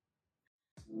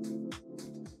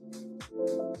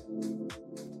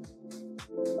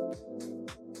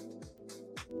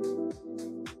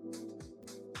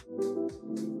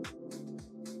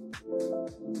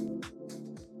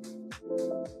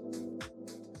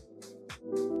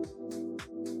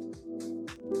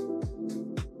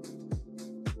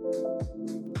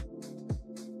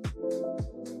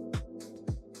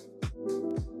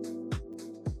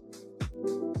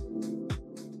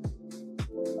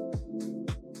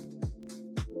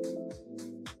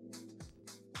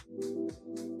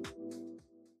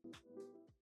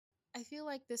I feel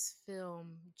like this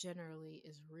film generally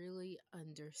is really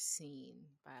underseen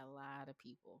by a lot of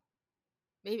people.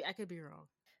 Maybe I could be wrong.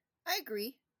 I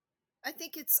agree. I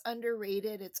think it's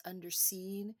underrated, it's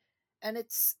underseen, and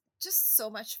it's just so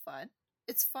much fun.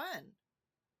 It's fun.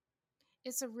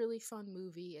 It's a really fun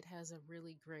movie. It has a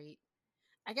really great,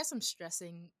 I guess I'm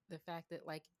stressing the fact that,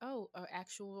 like, oh, an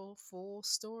actual full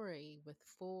story with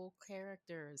full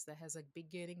characters that has a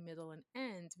beginning, middle, and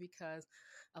end, because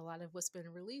a lot of what's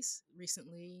been released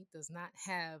recently does not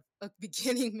have a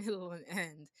beginning, middle, and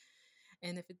end.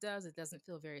 And if it does, it doesn't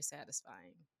feel very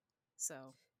satisfying.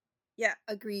 So, Yeah,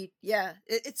 agreed. Yeah,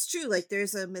 it's true. Like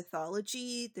there's a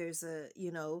mythology, there's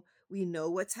we know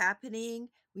what's happening,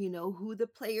 we know who the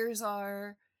players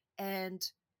are, and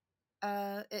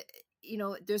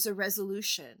there's a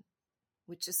resolution,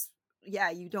 which is yeah,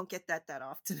 you don't get that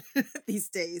often these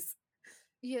days.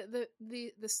 yeah,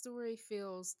 the story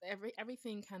feels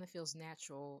everything kind of feels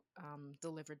natural,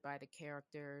 delivered by the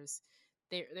characters.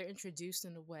 They're introduced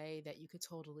in a way that you could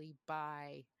totally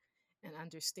buy and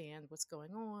understand what's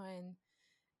going on.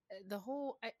 The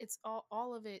whole it's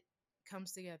all of it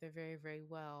comes together very, very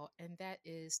well, and that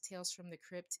is Tales from the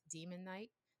Crypt Demon Knight,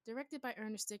 directed by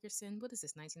Ernest Dickerson. What is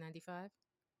this, 1995?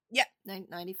 Yeah,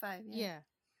 95, yeah. Yeah.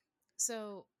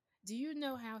 So, do you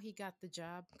know how he got the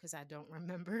job? Because I don't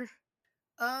remember.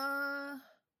 Uh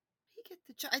he get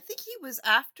the job. I think he was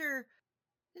after.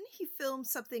 Didn't he film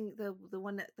something? The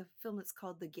film that's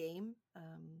called The Game.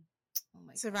 Oh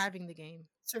my god, Surviving the Game.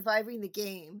 Surviving the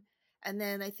Game. And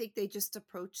then I think they just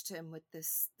approached him with the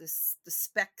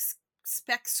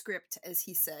spec script, as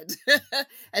he said,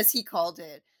 as he called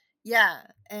it. Yeah,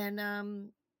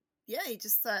 and yeah, he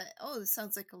just thought, oh, this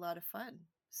sounds like a lot of fun.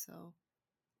 So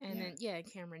And yeah. then, yeah,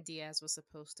 Cameron Diaz was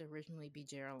supposed to originally be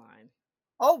Geraldine.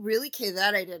 Oh, really? Okay,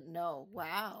 that I didn't know.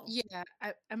 Wow. Yeah,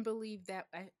 I believe that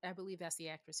I believe that's the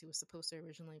actress who was supposed to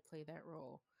originally play that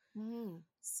role. Mm.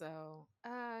 So,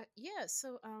 yeah.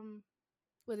 So,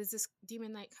 what is this?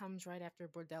 Demon Knight comes right after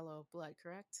Bordello of Blood,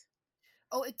 correct?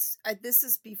 Oh, it's this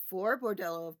is before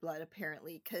Bordello of Blood,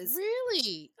 apparently, because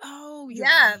Really? Oh, you're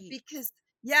yeah, right.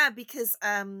 because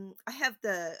I have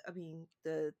the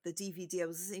DVD. I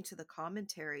was listening to the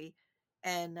commentary,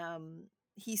 and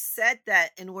he said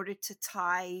that in order to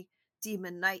tie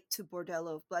Demon Knight to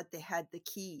Bordello of Blood, they had the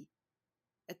key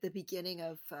at the beginning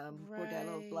of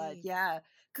Bordello of Blood. Right. Yeah,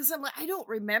 because I'm like, I don't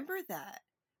remember that,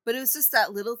 but it was just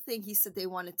that little thing he said they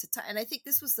wanted to tie, and I think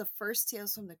this was the first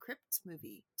Tales from the Crypt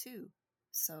movie too.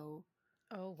 So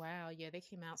Oh, wow. Yeah, they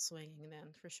came out swinging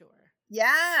then for sure.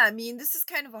 yeah, I mean, this is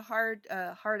kind of a hard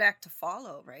act to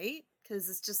follow, right? Because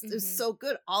it's Mm-hmm. so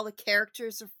good. All the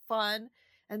characters are fun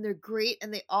and they're great,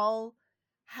 and they all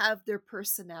have their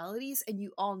personalities, and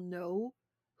you all know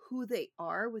who they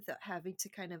are without having to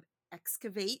kind of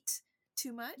excavate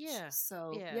too much. Yeah.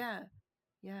 So Yeah. yeah,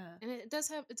 yeah. And it does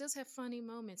have funny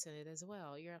moments in it as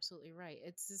well. You're absolutely right.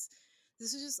 It's just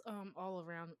this is just all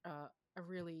around a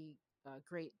really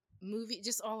great movie,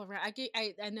 just all around.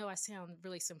 I know I sound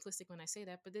really simplistic when I say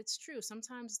that, but it's true.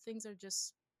 Sometimes things are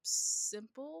just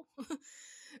simple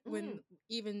when Mm.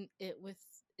 even it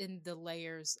within the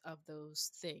layers of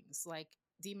those things. Like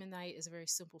Demon Knight is a very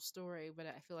simple story, but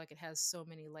I feel like it has so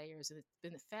many layers, and it's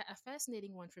been a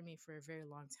fascinating one for me for a very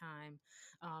long time.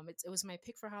 It was my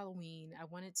pick for Halloween. I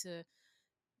wanted to,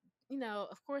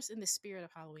 of course, in the spirit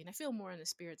of Halloween. I feel more in the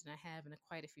spirit than I have in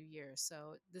quite a few years.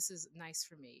 So this is nice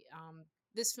for me.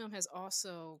 This film has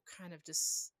also kind of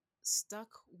just stuck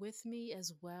with me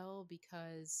as well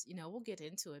because, we'll get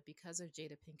into it because of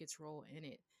Jada Pinkett's role in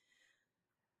it.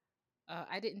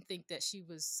 I didn't think that she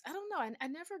was, I don't know. I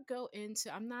never go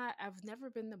into, I've never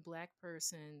been the black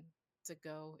person to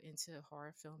go into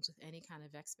horror films with any kind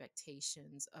of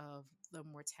expectations of the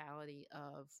mortality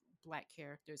of black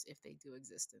characters if they do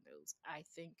exist in those. I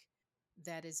think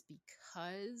that is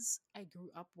because I grew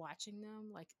up watching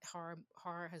them. Like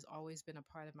horror has always been a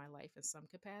part of my life in some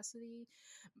capacity.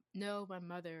 No, my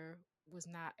mother was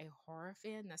not a horror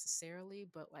fan necessarily,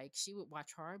 but like she would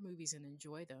watch horror movies and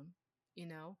enjoy them. you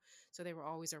know? So they were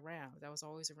always around. I was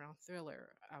always around Thriller.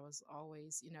 I was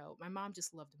always, my mom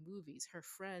just loved movies. Her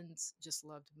friends just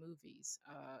loved movies.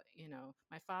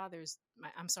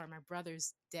 I'm sorry, my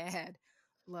brother's dad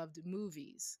loved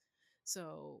movies.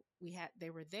 So they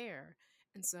were there.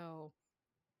 And so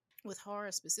with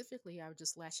horror specifically, I was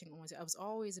just latching on to, I was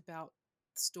always about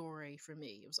story for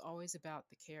me. It was always about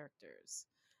the characters.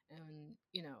 And,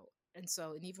 and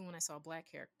so, and even when I saw black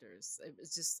characters, it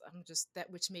was just, I'm just that,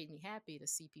 which made me happy to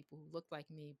see people who looked like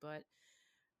me. But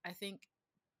I think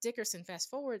Dickerson, fast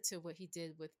forward to what he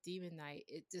did with Demon Knight,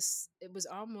 it was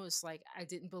almost like I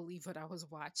didn't believe what I was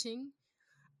watching.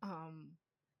 Um,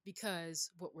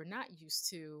 because what we're not used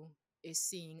to is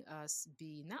seeing us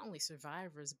be not only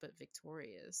survivors but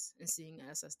victorious, and seeing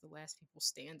us as the last people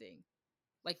standing,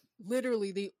 like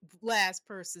literally the last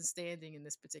person standing in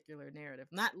this particular narrative,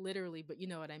 not literally, but you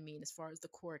know what I mean, as far as the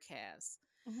core cast.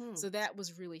 Hmm. So that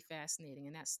was really fascinating,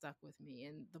 and that stuck with me.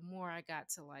 And the more I got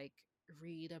to like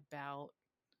read about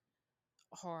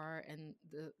horror and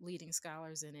the leading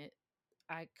scholars in it,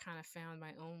 I kind of found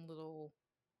my own little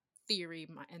theory,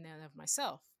 and then of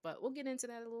myself. But we'll get into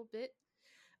that a little bit.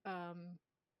 Um,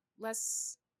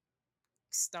 let's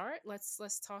start.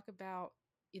 Let's talk about,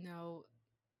 you know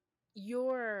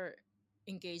your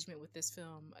engagement with this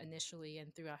film initially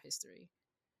and throughout history.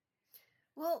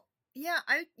 Well, yeah,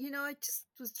 I just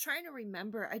was trying to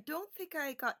remember. I don't think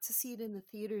I got to see it in the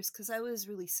theaters because I was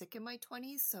really sick in my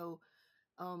 20s. So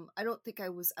I don't think I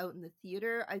was out in the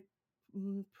theater.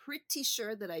 I'm pretty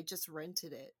sure that I just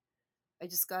rented it. I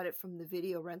just got it from the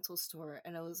video rental store,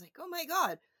 and I was like, "Oh my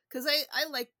god!" Because I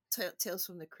like Tales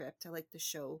from the Crypt. I like the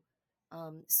show.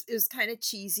 It was kind of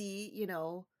cheesy, you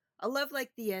know. I love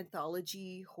like the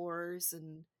anthology horrors,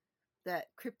 and that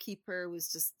Crypt Keeper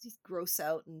was just gross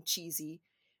out and cheesy.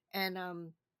 And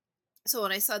so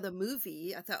when I saw the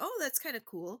movie, I thought, "Oh, that's kind of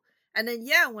cool." And then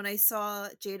yeah, when I saw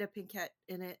Jada Pinkett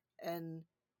in it, and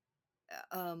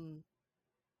um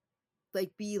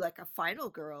like be like a final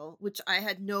girl, which I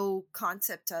had no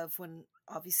concept of when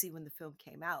obviously when the film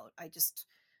came out. I just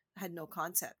had no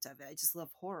concept of it. I just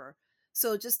love horror.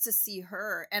 So just to see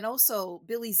her, and also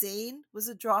Billy Zane was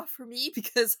a draw for me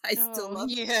because Oh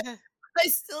yeah. I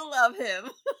still love him.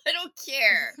 I don't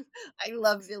care. I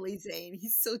love Billy Zane.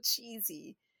 He's so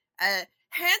cheesy.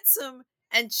 Handsome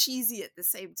and cheesy at the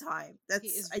same time. He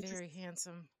That's is I just very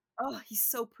handsome. Oh, he's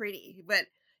so pretty. But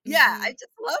yeah, I Hmm.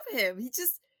 just love him. He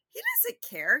doesn't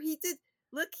care. He did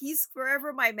Look, he's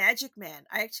forever my magic man.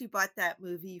 I actually bought that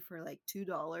movie for like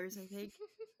 $2, I think,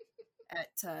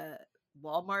 at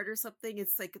Walmart or something.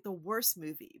 It's like the worst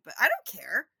movie, but I don't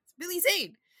care. It's Billy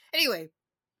Zane. Anyway,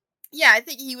 yeah, I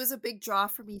think he was a big draw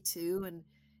for me too,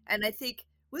 and I think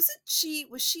was she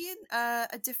in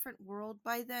a different world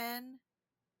by then?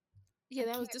 Yeah, I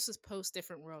that was can't this was post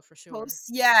Different World for sure. post.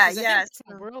 Yeah, Because I think yeah.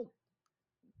 Different So World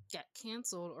got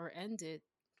canceled or ended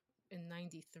in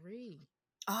 '93.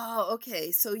 Oh,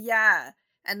 okay. So yeah.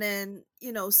 And then,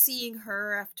 seeing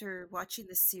her after watching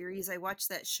the series, I watched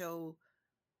that show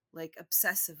like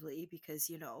obsessively because,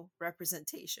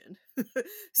 representation.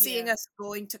 Seeing Yeah. us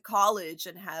going to college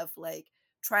and have like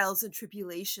trials and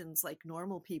tribulations like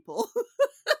normal people.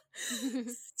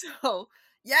 So,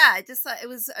 yeah, I just thought I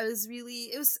was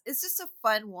really it's just a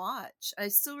fun watch. I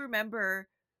still remember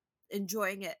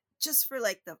enjoying it just for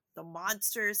like the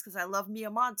monsters because I love me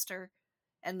a monster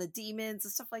and the demons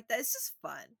and stuff like that. It's just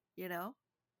fun, you know?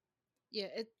 Yeah,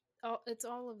 it's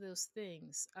all of those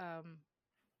things.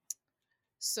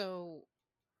 So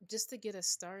just to get us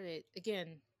started,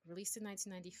 again, released in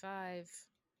 1995.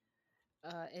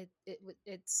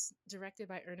 It's directed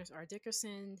by Ernest R.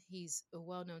 Dickerson. He's a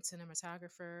well-known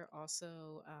cinematographer.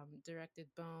 Also, directed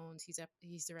Bones.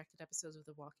 He's directed episodes of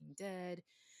The Walking Dead.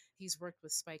 He's worked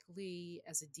with Spike Lee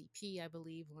as a DP, I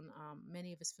believe, on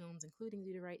many of his films, including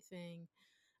Do the Right Thing.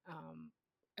 Um,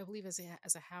 I believe as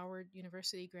a Howard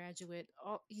University graduate.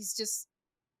 He's just,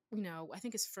 I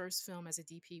think his first film as a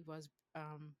DP was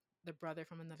The Brother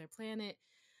from Another Planet.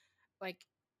 Like,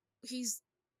 he's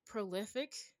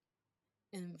prolific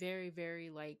and very, very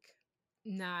like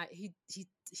not he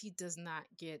does not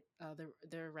get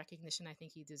the recognition I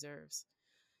think he deserves.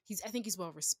 I think he's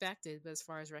well respected, but as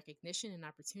far as recognition and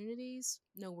opportunities,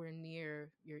 nowhere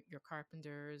near your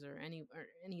Carpenters or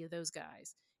any of those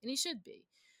guys, and he should be.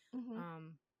 Hmm.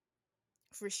 um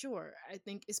for sure. I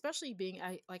think, especially being,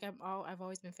 I've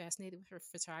always been fascinated with her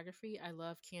photography. I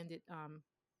love candid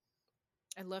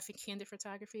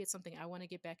photography. It's something I want to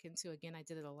get back into. Again, I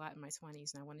did it a lot in my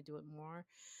 20s and I want to do it more.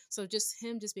 So just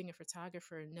him just being a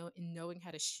photographer and knowing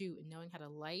how to shoot and knowing how to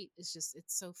light is just,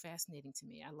 it's so fascinating to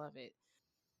me. I love it.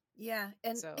 Yeah,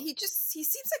 and So he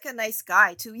seems like a nice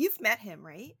guy too. You've met him,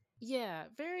 right? yeah,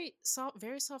 very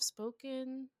soft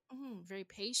spoken, Mhm. very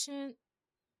patient.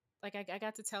 Like I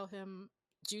got to tell him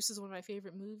Juice is one of my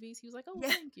favorite movies. He was like, "Oh, well,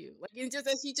 Yeah. thank you." Like, and just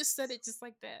he just said it just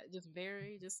like that, just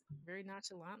very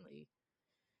nonchalantly,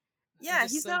 and Yeah,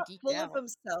 just he's so not geeked full of out.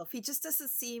 himself. He just doesn't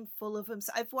seem full of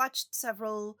himself. I've watched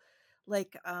several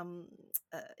like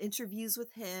interviews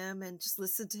with him and just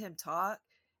listened to him talk,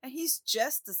 and he's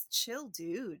just this chill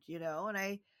dude, you know, and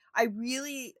I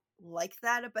really like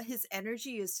that, but his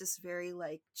energy is just very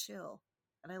like chill.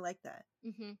 And I like that.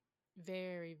 Hmm.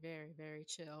 Very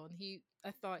chill. And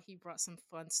I thought he brought some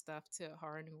fun stuff to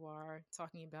horror noir,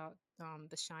 talking about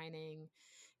The Shining,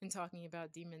 and talking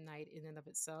about Demon Knight in and of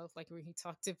itself. Like when he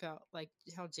talked about like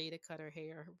how Jada cut her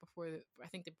hair I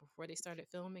think that before they started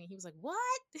filming, he was like,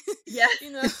 "What?" Yeah.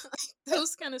 You know,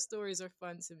 those kind of stories are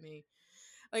fun to me.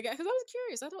 Like, because I was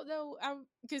curious, I don't know,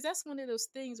 because that's one of those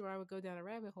things where I would go down a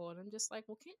rabbit hole, and I'm just like,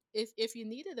 well, can if you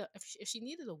needed if she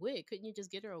needed a wig, couldn't you just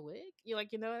get her a wig? You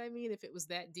like, you know what I mean? If it was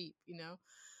that deep, you know,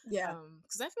 Yeah.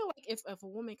 because I feel like if a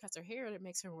woman cuts her hair, it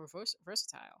makes her more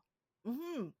versatile.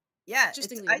 Mhm. Yeah, it's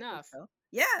Interestingly I think enough, so.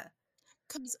 Yeah.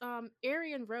 because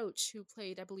Arian Roach, who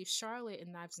played, I believe, Charlotte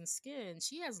in Knives and Skin,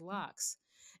 she has locks.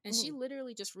 And she Mhm.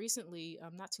 literally just recently,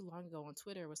 not too long ago on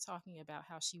Twitter, was talking about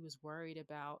how she was worried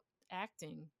about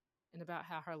acting and about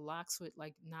how her locks would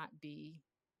like not be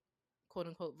quote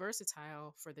unquote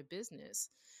versatile for the business.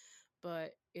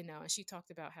 But, and she talked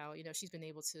about how, she's been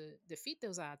able to defeat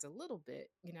those odds a little bit,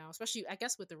 especially I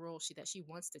guess with the role that she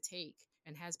wants to take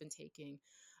and has been taking,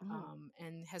 Mhm.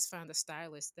 and has found a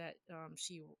stylist that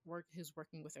who's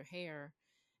working with her hair,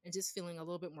 and just feeling a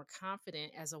little bit more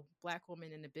confident as a black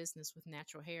woman in the business with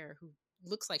natural hair who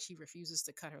looks like she refuses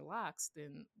to cut her locks,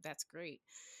 then that's great.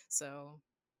 So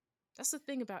that's the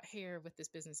thing about hair with this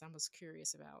business I was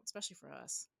curious about, especially for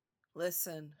us.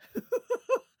 Listen.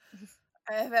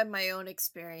 I've had my own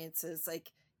experiences,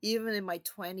 like even in my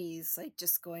 20s, like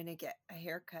just going to get a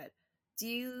haircut. Do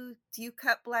you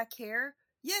cut black hair?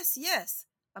 Yes, yes.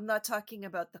 I'm not talking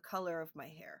about the color of my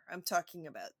hair. I'm talking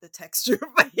about the texture of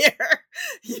my hair.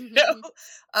 you Hmm. know?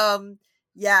 Um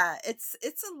yeah, it's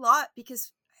a lot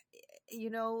because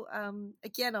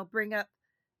again, I'll bring up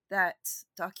that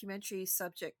documentary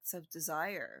Subjects of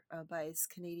Desire by this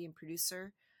Canadian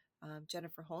producer,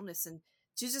 Jennifer Holness. And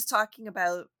she's just talking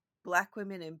about Black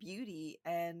women in beauty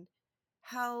and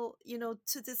how,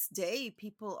 to this day,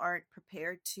 people aren't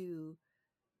prepared to,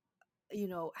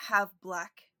 have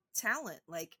Black talent,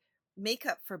 like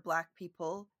makeup for Black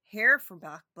people, hair for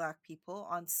Black people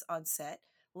on set.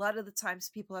 A lot of the times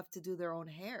people have to do their own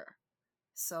hair.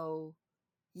 So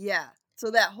yeah.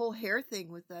 So that whole hair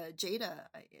thing with Jada,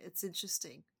 it's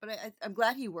interesting. But I'm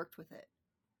glad he worked with it.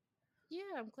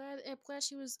 Yeah, I'm glad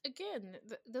she was again.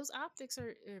 Those optics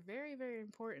are very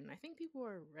important. I think people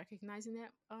are recognizing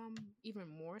that even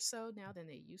more so now than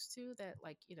they used to. That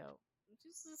like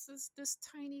just this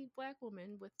tiny black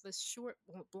woman with this short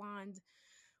blonde,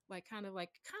 like kind of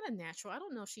natural. I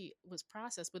don't know if she was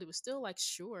processed, but it was still like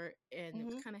short and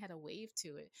it Hmm. kind of had a wave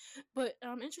to it. But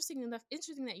interesting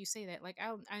that you say that. Like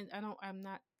I'm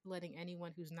not letting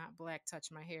anyone who's not black touch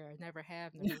my hair. I never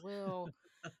have, never will.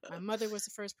 My mother was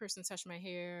the first person to touch my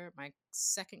hair. My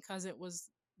second cousin was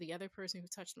the other person who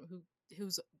touched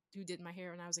who's who did my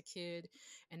hair when I was a kid.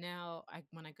 And now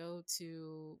when I go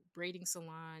to braiding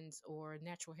salons or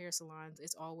natural hair salons,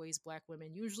 it's always black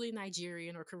women, usually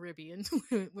Nigerian or Caribbean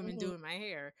women Hmm. doing my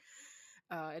hair.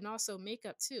 And also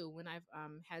makeup too. When I've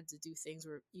had to do things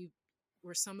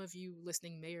where some of you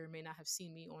listening may or may not have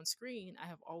seen me on screen, I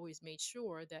have always made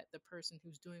sure that the person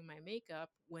who's doing my makeup,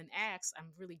 when asked,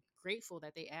 I'm really grateful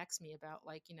that they asked me about,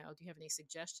 like, do you have any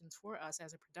suggestions for us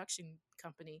as a production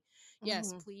company?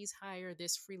 Yes, Hmm. please hire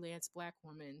this freelance black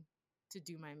woman to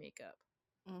do my makeup.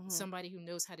 Hmm. Somebody who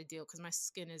knows how to deal, because my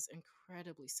skin is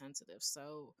incredibly sensitive.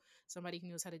 So somebody who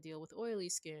knows how to deal with oily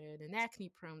skin and acne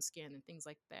prone skin and things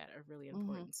like that are really Hmm.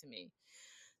 important to me.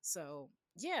 So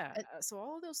yeah, so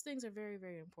all of those things are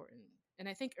very important. And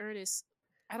I think Ernest,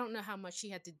 I don't know how much he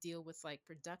had to deal with like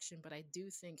production, but I do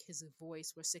think his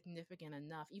voice was significant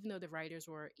enough. Even though the writers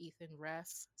were Ethan Reff,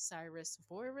 Cyrus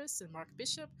Voris, and Mark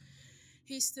Bishop,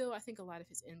 he still, I think, a lot of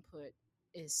his input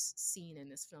is seen in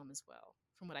this film as well,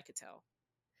 from what I could tell.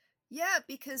 Yeah,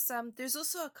 because there's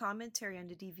also a commentary on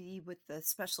the DVD with the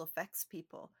special effects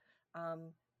people.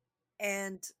 Um,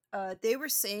 and they were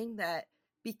saying that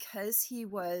because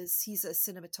he's a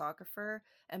cinematographer,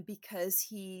 and because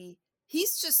he's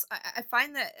just I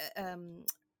find that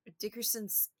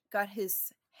Dickerson's got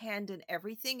his hand in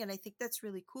everything, and I think that's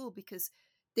really cool because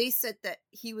they said that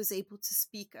he was able to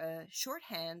speak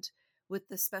shorthand with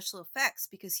the special effects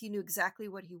because he knew exactly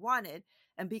what he wanted.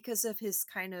 And because of his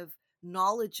kind of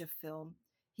knowledge of film,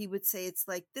 he would say it's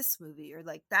like this movie or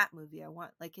like that movie. I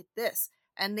want like it this.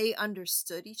 And they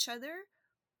understood each other.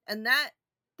 And that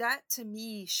to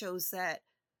me shows that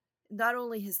not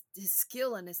only his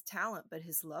skill and his talent, but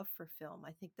his love for film.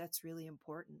 I think that's really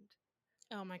important.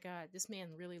 Oh my God, this man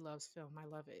really loves film. I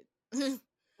love it.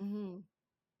 Mhm.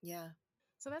 Yeah.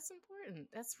 So that's important.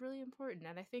 That's really important.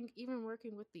 And I think even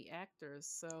working with the actors,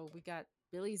 so we got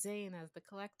Billy Zane as the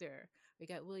collector. We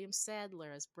got William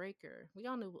Sadler as Breaker. We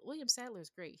all know William Sadler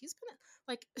is great. He's been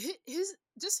like his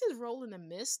just his role in The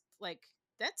Mist, like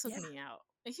that took Yeah. me out.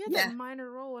 And he had that Yeah. minor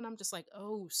role, and I'm just like,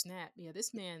 oh snap, yeah,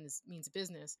 this man means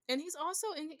business. And he also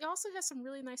has some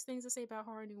really nice things to say about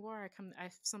horror noir.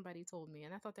 Somebody told me,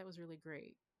 and I thought that was really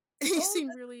great. He Oh, seemed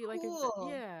that's really like a cool.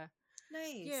 yeah.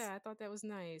 Nice. Yeah, I thought that was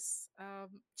nice.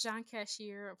 John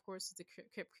Cashier, of course, is the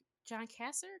John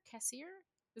Cassier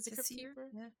is the Crypt Kassir? Keeper.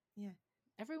 Yeah. Yeah.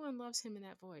 Everyone loves him in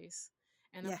that voice,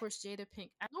 and of Yeah. course Jada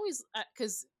Pink. I always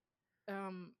because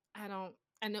I don't.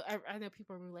 I know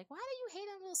people are really like, why do you hate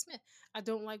on Will Smith? I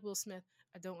don't like Will Smith.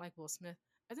 I don't like Will Smith.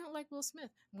 I don't like Will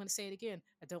Smith. I'm going to say it again.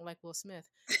 I don't like Will Smith.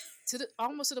 To the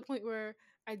almost to the point where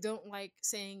I don't like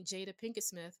saying Jada Pinkett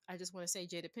Smith. I just want to say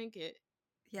Jada Pinkett,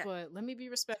 Yeah. but let me be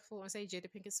respectful and say Jada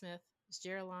Pinkett Smith is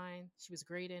Geraldine. She was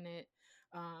great in it.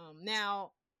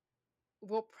 Now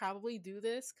we'll probably do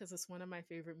this because it's one of my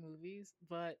favorite movies.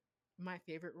 But my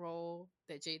favorite role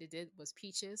that Jada did was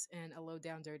Peaches in A Low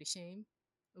Down Dirty Shame,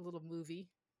 a little movie,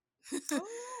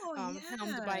 Oh,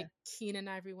 helmed by yeah. Keenan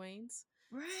Ivory Wayans.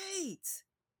 Right.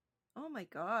 Oh my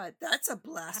god. That's a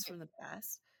blast I from the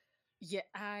past. Yeah,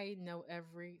 I know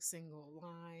every single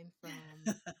line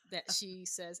from that she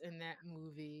says in that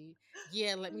movie.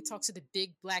 Yeah, let me talk to the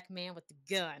big black man with the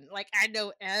gun. Like I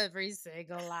know every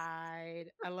single line.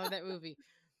 I love that movie.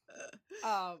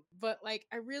 But like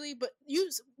I really, but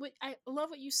what I love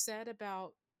what you said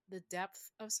about the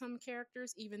depth of some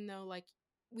characters, even though like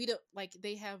we don't like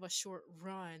they have a short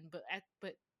run, but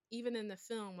even in the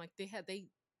film, like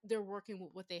they're working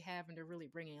with what they have and they're really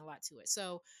bringing a lot to it.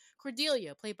 So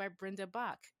Cordelia, played by Brenda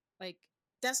Bach, like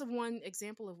that's one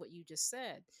example of what you just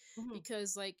said, Mhm.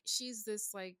 because like she's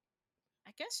this like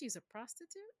I guess she's a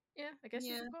prostitute. Yeah, I guess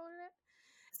you Yeah. could call her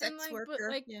that. And Sex like, but worker.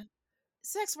 like Yeah.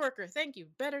 sex worker, thank you,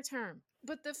 better term.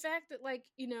 But the fact that like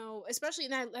especially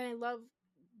and I love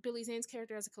Billy Zane's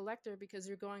character as a collector because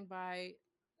you're going by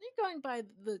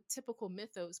the typical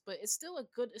mythos, but it's still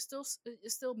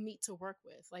it's still meat to work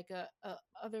with, like a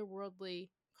otherworldly,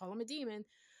 call him a demon,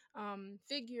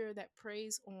 figure that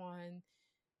preys on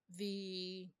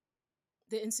the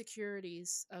the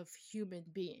insecurities of human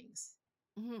beings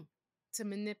Mhm. to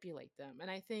manipulate them. And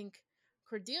I think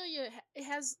Cordelia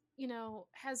has,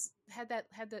 has had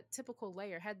that typical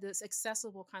layer, had this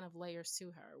accessible kind of layers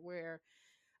to her, where,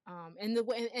 and the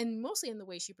way, and mostly in the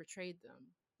way she portrayed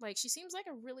them. Like she seems like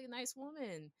a really nice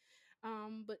woman,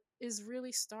 but is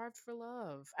really starved for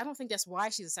love. I don't think that's why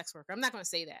she's a sex worker. I'm not going to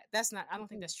say that. That's not. I don't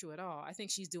think Mhm. that's true at all. I think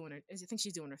she's doing her. I think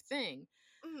she's doing her thing,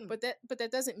 Mhm. but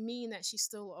that doesn't mean that she's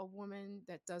still a woman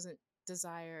that doesn't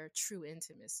desire true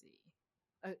intimacy.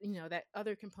 That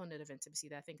other component of intimacy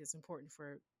that I think is important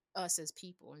for us as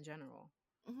people in general.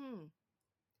 Mhm.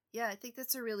 Yeah, I think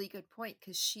that's a really good point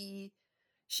because she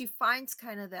finds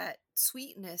kind of that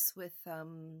sweetness with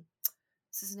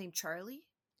is his name Charlie,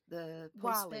 the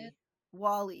postman?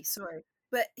 Wally. Wally, sorry.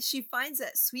 But she finds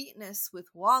that sweetness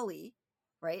with Wally,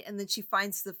 right? And then she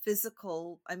finds the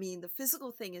physical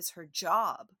thing is her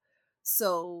job.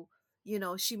 So,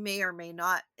 she may or may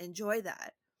not enjoy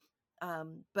that.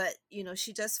 But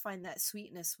she does find that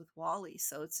sweetness with Wally.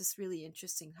 So it's just really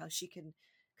interesting how she can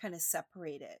kind of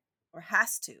separate it or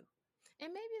has to.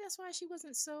 And maybe that's why she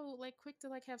wasn't so like quick to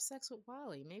like have sex with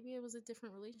Wally. Maybe it was a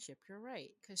different relationship. You're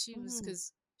right, Mhm.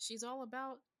 because she's all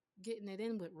about getting it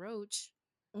in with Roach.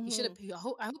 He should have.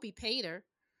 Mhm. I hope he paid her.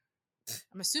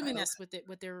 I'm I assuming hope. that's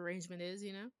what their arrangement is.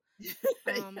 Yeah.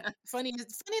 Funny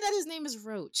that his name is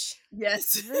Roach.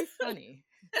 Yes. It's very funny.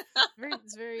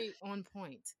 It's very on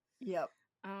point. Yep.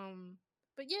 Um,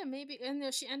 but yeah, maybe. And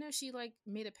I know she like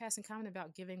made a passing comment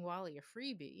about giving Wally a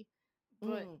freebie,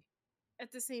 but Mm.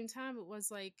 at the same time, it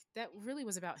was like that really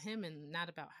was about him and not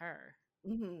about her.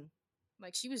 Mhm.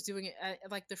 Like she was doing it,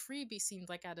 like the freebie seemed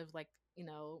like out of like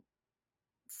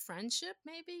friendship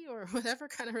maybe, or whatever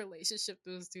kind of relationship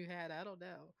those two had. I don't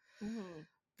know. Mhm.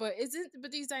 But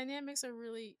these dynamics are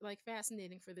really like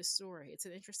fascinating for this story. It's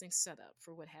an interesting setup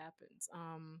for what happens.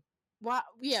 Why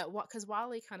yeah, because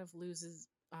Wally kind of loses.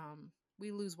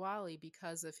 We lose Wally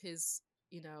because of his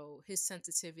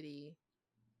sensitivity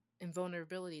and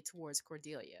vulnerability towards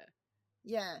Cordelia.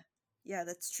 Yeah. Yeah,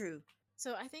 that's true.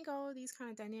 So I think all of these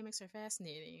kind of dynamics are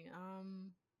fascinating.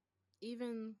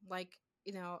 Even like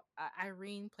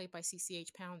Irene, played by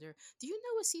CCH Pounder. Do you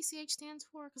know what CCH stands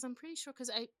for? Because I'm pretty sure. Because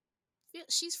I feel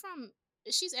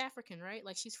she's African, right?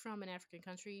 Like she's from an African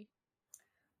country.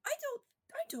 I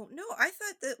don't know. I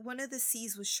thought that one of the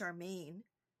C's was Charmaine.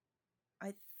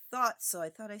 I thought so. I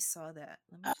thought I saw that.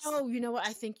 Let me just Oh, you know what?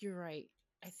 I think you're right.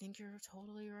 I think you're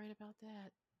totally right about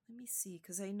that. let me see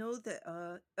because I know that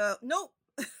nope.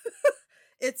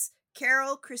 It's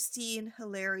Carol Christine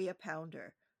Hilaria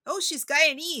Pounder. Oh, she's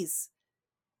Guyanese.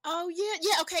 Oh yeah,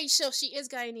 yeah. Okay, so she is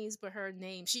Guyanese, but her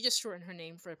name she just shortened her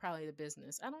name for probably the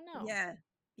business. I don't know. Yeah.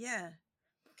 Yeah.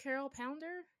 Carol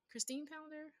Pounder, Christine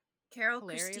Pounder, Carol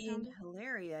Hilaria Christine Pounder.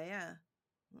 Hilaria, yeah.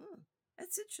 Hmm,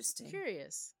 that's interesting.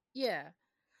 Curious. Yeah.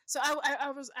 So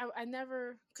I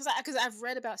never because I've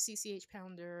read about CCH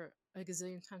Pounder a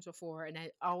gazillion times before, and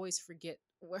I always forget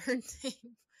what her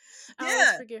name. I always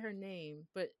Yeah. forget her name,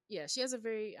 but yeah, she has a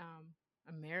very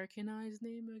Americanized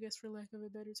name, I guess, for lack of a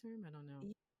better term. I don't know.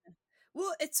 Yeah.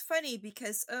 Well, it's funny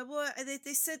because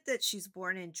they said that she's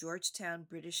born in Georgetown,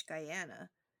 British Guyana.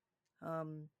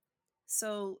 Um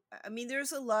so I mean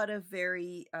there's a lot of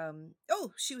very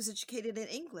oh, she was educated in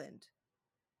England.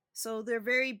 So they're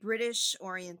very British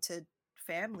oriented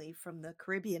family from the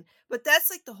Caribbean. But that's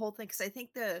like the whole thing cuz I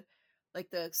think the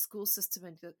school system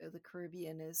in the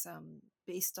Caribbean is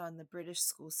based on the British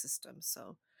school system.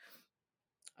 So,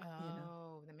 you know.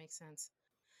 Oh, that makes sense.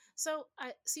 So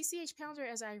CCH Pounder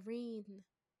as Irene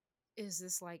is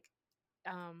this like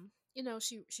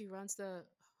she runs the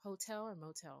hotel or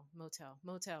motel.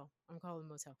 I'm calling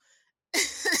motel.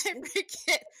 I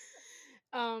forget.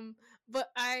 Um,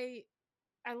 but I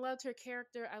loved her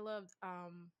character. I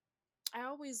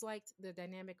always liked the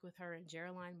dynamic with her and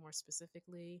Geraldine more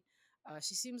specifically.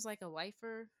 She seems like a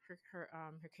lifer.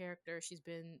 Her character. She's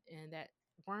been in that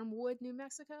Wormwood, New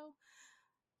Mexico.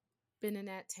 Been in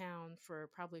that town for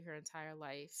probably her entire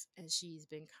life, and she's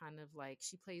been kind of like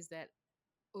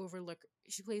overlook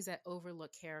she plays that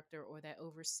overlook character or that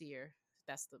overseer.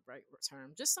 That's the right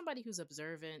term. Just somebody who's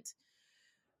observant,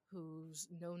 who's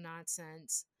no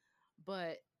nonsense,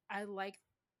 but I like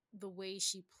the way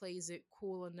she plays it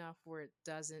cool enough where it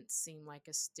doesn't seem like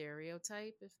a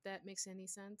stereotype, if that makes any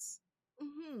sense.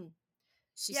 Mhm.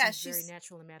 She Yeah, seems very she's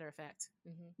natural and matter of fact.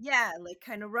 yeah, like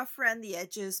kind of rough around the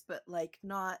edges, but like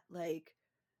not like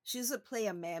she doesn't play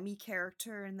a mammy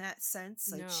character in that sense.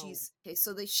 Like No. she's okay,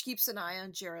 so she keeps an eye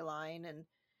on Geraldine and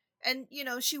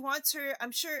she wants her.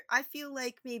 I'm sure. I feel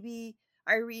like maybe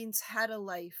Irene's had a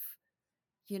life,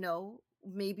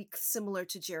 maybe similar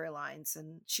to Geraldine's,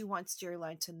 and she wants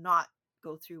Geraldine to not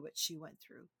go through what she went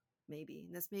through. Maybe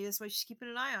that's why she's keeping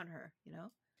an eye on her.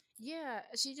 Yeah,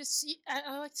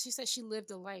 I like she said she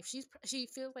lived a life. She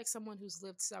feels like someone who's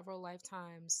lived several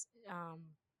lifetimes.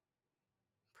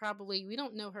 Probably we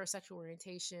don't know her sexual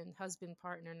orientation, husband,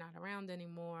 partner, not around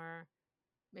anymore.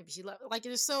 Maybe she left. Like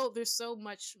there's so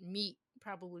much meat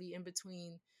probably in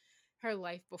between her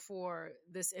life before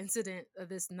this incident,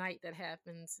 this night that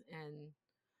happens, and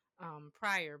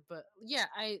prior. But yeah,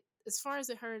 I as far as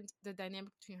the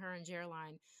dynamic between her and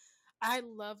Geraldine, I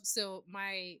love so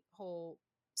my whole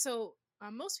so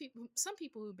most people, some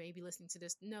people who may be listening to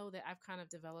this know that I've kind of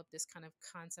developed this kind of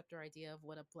concept or idea of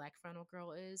what a black frontal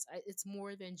girl is. It's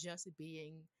more than just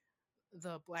being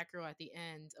the black girl at the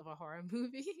end of a horror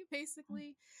movie,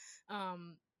 basically.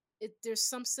 Um, there's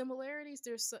some similarities.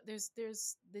 There's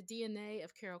the DNA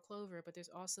of Carol Clover, but there's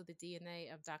also the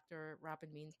DNA of Dr.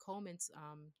 Robin Mean Coleman's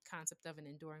concept of an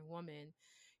enduring woman.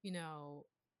 You know,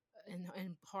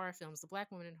 in horror films, the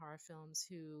black woman in horror films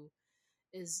who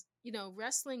is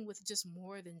wrestling with just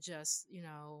more than just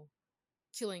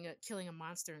killing a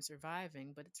monster and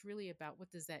surviving, but it's really about what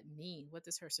does that mean, what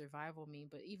does her survival mean,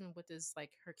 but even what does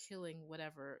like her killing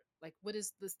whatever, like what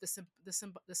is this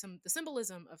the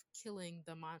symbolism of killing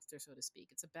the monster, so to speak.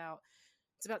 It's about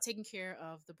taking care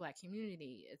of the black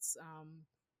community. It's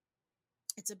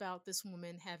about this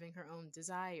woman having her own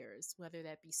desires, whether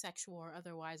that be sexual or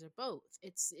otherwise or both.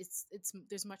 It's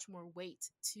there's much more weight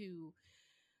to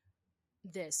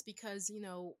this because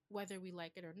whether we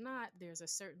like it or not, there's a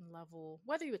certain level,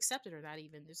 whether you accept it or not,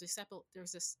 even there's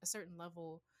a certain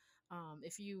level,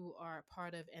 if you are a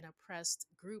part of an oppressed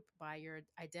group by your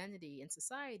identity in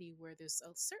society, where there's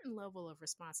a certain level of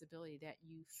responsibility that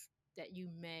you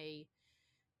may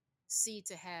see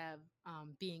to have,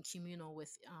 being communal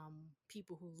with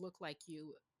people who look like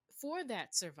you for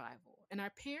that survival. And our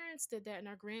parents did that, and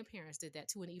our grandparents did that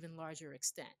to an even larger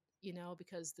extent,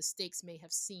 because the stakes may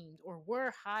have seemed or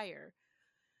were higher,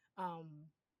 um,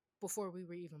 before we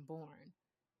were even born.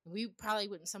 We probably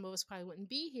wouldn't, some of us probably wouldn't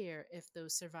be here if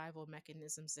those survival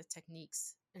mechanisms, the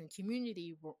techniques and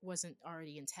community wasn't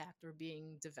already intact or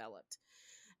being developed.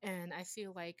 And I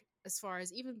feel like, as far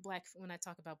as even black, when I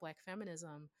talk about black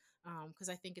feminism, because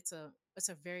I think it's a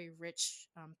very rich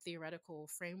theoretical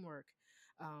framework.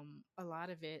 A lot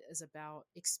of it is about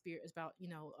experience, about, you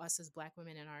know, us as black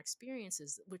women and our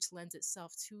experiences, which lends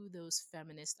itself to those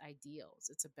feminist ideals.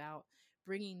 It's about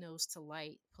bringing those to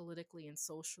light politically and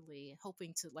socially,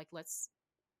 hoping to, like, let's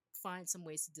find some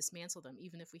ways to dismantle them,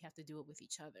 even if we have to do it with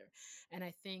each other. And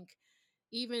I think,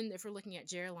 even if we're looking at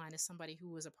Geraldine as somebody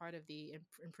who was a part of the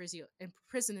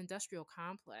prison industrial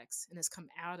complex and has come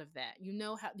out of that, you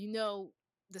know how, you know,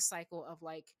 the cycle of,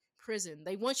 like, prison.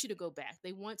 They want you to go back.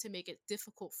 They want to make it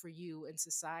difficult for you in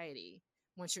society,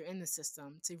 once you're in the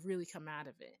system, to really come out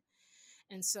of it.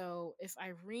 And so, if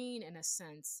Irene, in a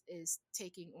sense, is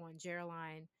taking on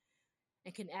Geraldine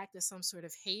and can act as some sort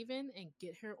of haven and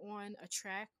get her on a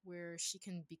track where she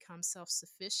can become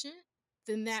self-sufficient,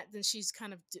 then she's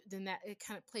kind of, then that it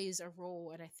kind of plays a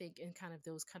role, and I think, in kind of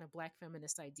those kind of black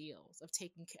feminist ideals of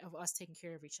of us taking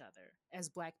care of each other as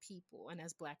black people and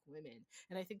as black women.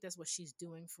 And I think that's what she's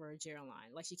doing for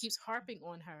Geraldine. Like, she keeps harping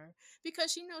on her because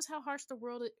she knows how harsh the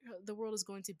world is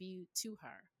going to be to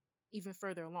her even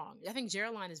further along. I think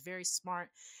Geraldine is very smart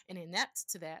and inept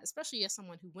to that, especially as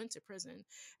someone who went to prison.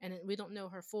 And we don't know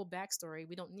her full backstory.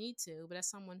 We don't need to, but as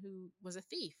someone who was a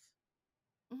thief,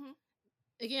 Hmm.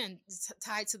 again,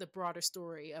 tied to the broader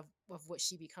story of what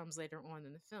she becomes later on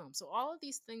in the film. So all of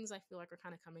these things, I feel like, are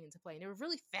kind of coming into play, and they were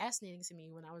really fascinating to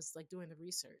me when I was, like, doing the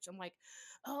research. I'm like,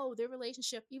 oh, their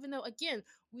relationship, even though, again,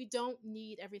 we don't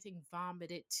need everything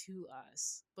vomited to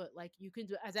us, but, like, you can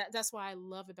do that's why I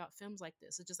love about films like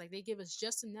this. It's just like they give us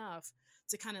just enough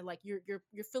to kind of, like, you're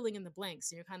filling in the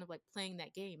blanks, and you're kind of, like, playing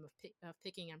that game of, of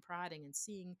picking and prodding and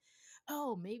seeing,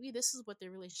 oh, maybe this is what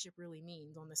their relationship really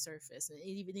means on the surface, and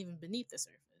even beneath the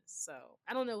surface. So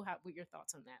I don't know what your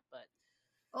thoughts on that, but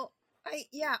Oh,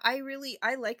 I really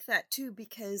I like that too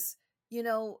because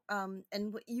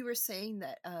and what you were saying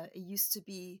that it used to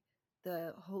be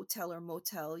the hotel or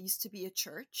motel used to be a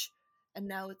church, and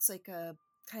now it's like a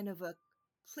kind of a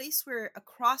place where a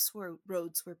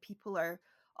crossroads where people are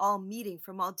all meeting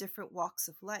from all different walks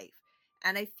of life.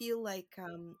 And I feel like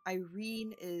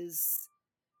Irene is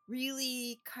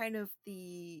really kind of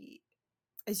the,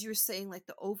 as you were saying, like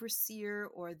the overseer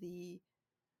or the,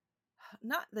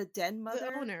 not the den the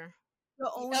mother, owner. the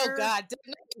Oh owner. God,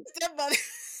 stepmother.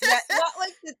 Yeah, not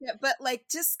like but like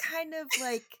just kind of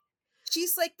like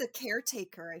she's like the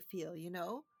caretaker, I feel,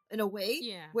 in a way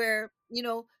Yeah, where,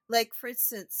 like for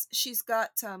instance, she's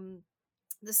got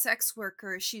the sex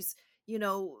worker, she's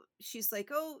like,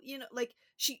 "Oh, like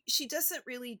she doesn't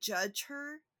really judge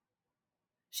her.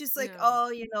 She's like,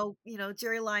 no, "Oh,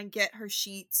 Jerry Line, get her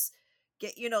sheets,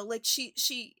 get, like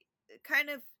she kind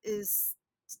of is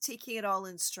taking it all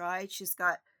in stride. She's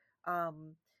got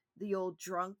the old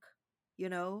drunk, you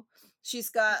know. She's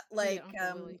got yeah, like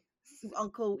Uncle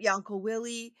Willie. Uncle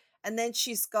Willie, and then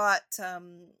she's got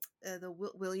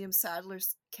the William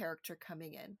Sadler's character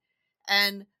coming in.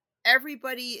 And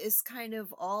everybody is kind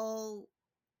of all,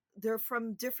 they're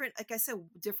from different, like I said,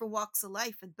 different walks of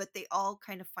life, but they all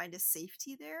kind of find a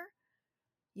safety there.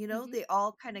 Hmm. They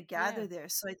all kind of Yeah, gather there.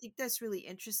 So I think that's really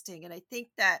interesting. And I think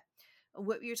that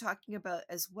what you're talking about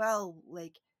as well,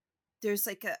 like there's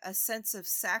like a sense of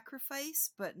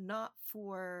sacrifice, but not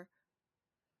for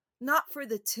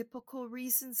the typical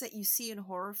reasons that you see in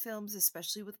horror films,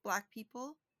 especially with black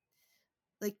people.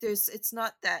 Like it's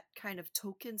not that kind of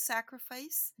token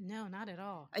sacrifice. no, not at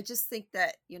all. I just think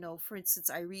that, for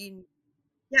instance, Irene,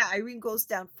 yeah, Irene goes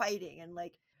down fighting, and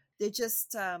like they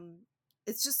just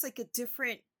it's just like a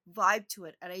different vibe to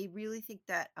it. And I really think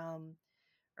that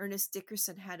Ernest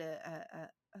Dickerson had a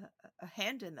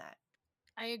hand in that.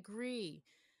 I agree.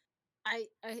 I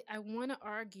want to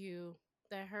argue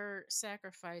that her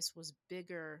sacrifice was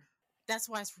bigger. That's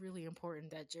why it's really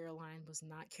important that Geraldine was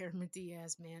not Cameron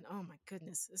Diaz, man. Oh my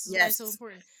goodness. This is why it's so Yes.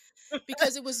 important.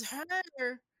 Because it was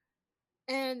her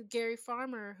and Gary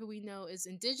Farmer, who we know is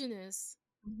indigenous,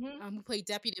 Hmm. who played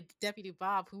Deputy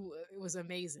Bob, who was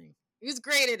amazing. He was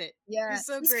great at it. He Yeah, was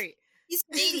so great. he's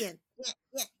Canadian. Yeah,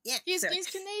 yeah, yeah. Sorry. He's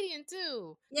Canadian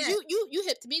too. Cause Yeah. you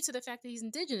hipped me to the fact that he's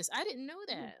indigenous. I didn't know Mhm.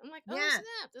 that. I'm like, oh Yeah.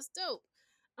 snap, that's dope.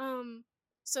 Um,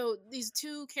 so these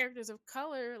two characters of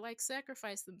color, like,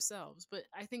 sacrifice themselves, but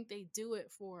I think they do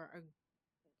it for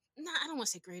a, no, I don't want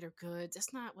to say greater good.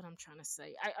 That's not what I'm trying to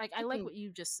say. I like Mhm. what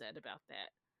you just said about that.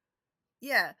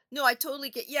 Yeah. No, I totally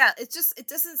get. Yeah, it's just it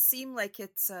doesn't seem like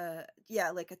it's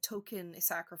yeah, like a token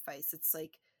sacrifice. It's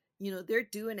like, they're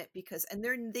doing it because, and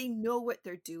they know what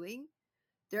they're doing.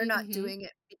 They're not Mhm. doing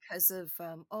it because of,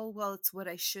 "Oh, well, it's what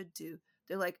I should do."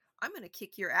 They're like, "I'm gonna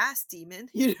kick your ass, demon,"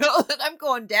 and I'm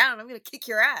going down, I'm gonna kick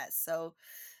your ass, so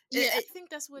Yeah, I it think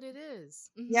that's what it is.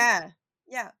 Mhm. yeah,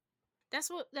 yeah. That's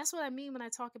what I mean when I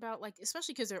talk about, like,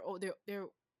 especially because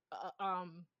uh,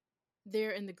 um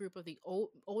they're in the group of the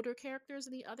older characters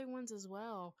and the other ones as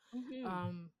well. Mhm.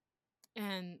 Um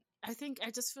and I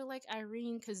just feel like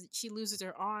Irene, because she loses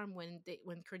her arm when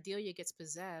Cordelia gets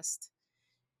possessed,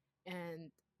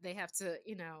 and they have to,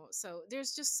 so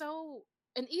there's just so,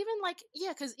 and even like, yeah,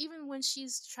 because even when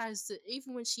she's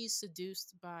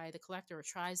seduced by the Collector, or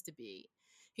tries to be,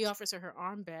 he offers her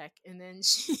arm back, and then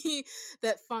she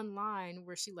that fun line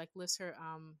where she like lifts her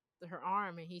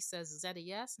arm, and he says, "Is that a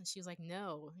yes?" And she's like,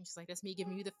 "No." And she's like, "That's me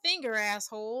giving you the finger,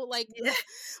 asshole." Like, Yeah.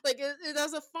 like that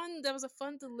was a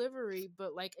fun delivery,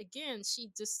 but like, again, she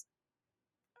just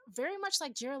very much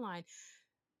like Geraldine.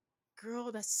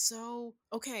 Girl, that's so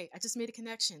okay. I just made a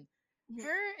connection. Mhm.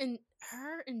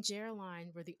 Her and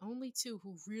Geraldine were the only two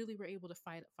who really were able to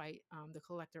fight the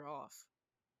Collector off.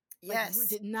 Like, Yes.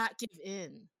 did not give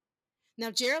in.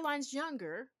 Now Geraldine's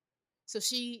younger, so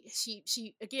she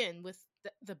again, with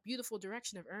the beautiful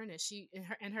direction of Ernest, she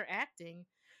and her acting,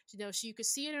 she you could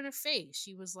see it in her face.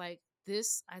 She was like,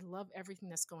 "This, I love everything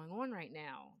that's going on right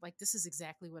now. Like, this is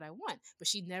exactly what I want." But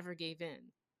she never gave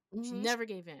in. She Mhm. never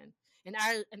gave in. And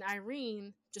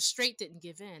Irene just straight didn't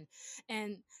give in.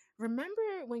 And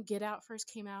remember when Get Out first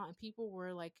came out, and people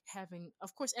were like having,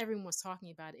 of course, everyone was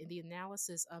talking about it in the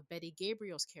analysis of Betty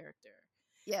Gabriel's character,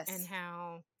 and Yes.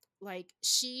 how like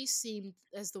she seemed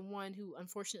as the one who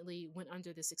unfortunately went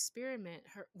under this experiment.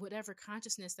 Her whatever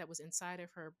consciousness that was inside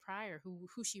of her prior, who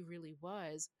she really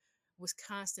was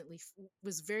constantly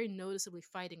was very noticeably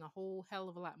fighting a whole hell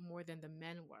of a lot more than the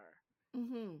men were.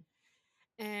 Mhm.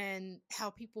 And how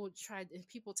people tie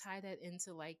that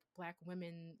into like black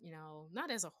women, not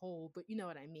as a whole, but you know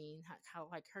what I mean, how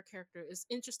like her character is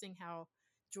interesting, how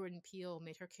Jordan Peele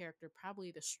made her character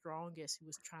probably the strongest, who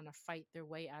was trying to fight their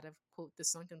way out of, quote, the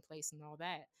sunken place and all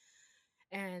that.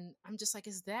 And I'm just like,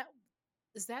 is that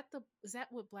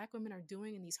what black women are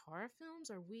doing in these horror films?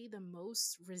 Are we the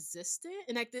most resistant?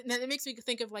 And like, that makes me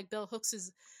think of like Bell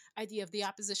Hooks's idea of the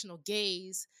oppositional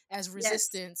gaze as Yes.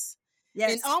 resistance.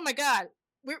 And Yes. oh my god,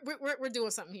 we're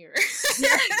doing something here.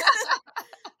 Yeah.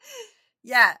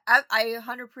 Yeah, I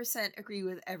 100% agree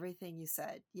with everything you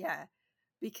said. Yeah.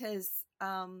 Because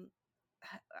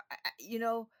you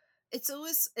know, it's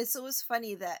always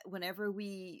funny that whenever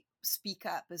we speak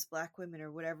up as black women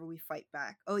or whatever, we fight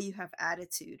back. Oh, you have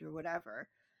attitude or whatever.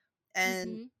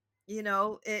 And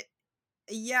Hmm. it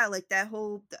yeah, like that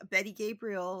whole Betty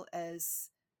Gabriel as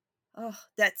oh,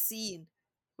 that scene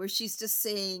where she's just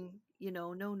saying,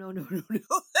 "No, no, no, no,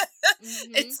 no."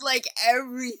 Hmm. It's like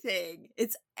everything.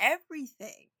 It's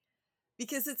everything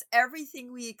because it's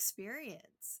everything we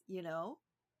experience.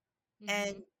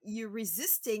 And Hmm. you're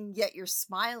resisting, yet you're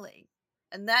smiling.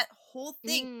 And that whole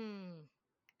thing. Mm.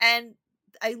 And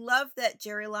I love that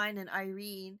Jerry Line and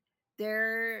Irene,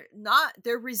 they're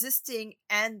resisting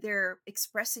and they're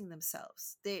expressing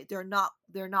themselves. They're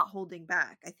not holding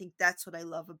back. I think that's what I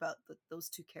love about those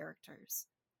two characters.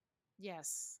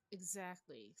 Yes,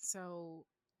 exactly. So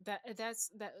that's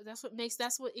what makes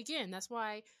that's what again that's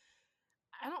why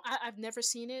I've never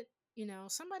seen it.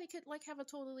 Somebody could like have a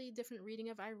totally different reading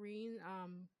of Irene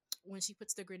when she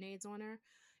puts the grenades on her.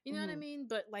 You know what I Mhm. mean?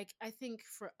 But like, I think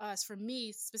for us, for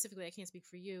me specifically, I can't speak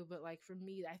for you, but like for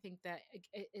me, I think that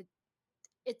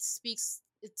it speaks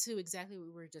to exactly what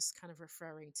we were just kind of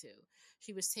referring to.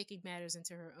 She was taking matters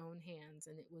into her own hands,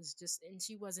 and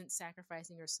she wasn't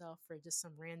sacrificing herself for just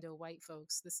some rando white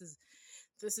folks. This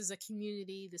is a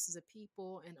community, this is a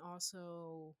people, and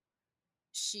also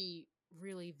she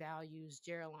really values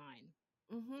Geraldine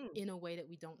Mhm. in a way that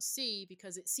we don't see,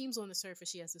 because it seems on the surface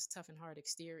she has this tough and hard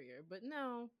exterior, but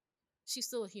no, she's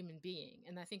still a human being.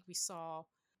 And I think we saw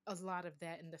a lot of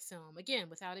that in the film, again,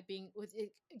 without it being with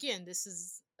it again, this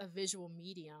is a visual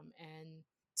medium, and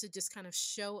to just kind of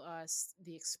show us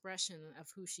the expression of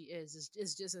who she is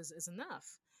just is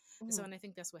enough. And so, Mhm. and I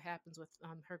think that's what happens with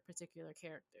her particular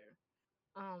character.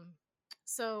 Um,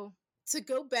 so to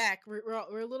go back, we're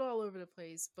a little all over the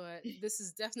place, but this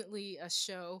is definitely a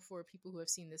show for people who have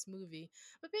seen this movie.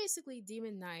 But basically,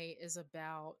 Demon Knight is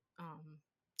about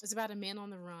a man on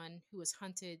the run who is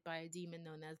hunted by a demon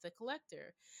known as the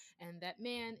Collector, and that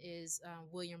man is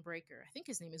William Breaker. I think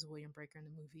his name is William Breaker in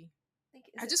the movie. Think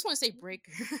is I it just want to say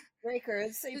Breaker. Breaker?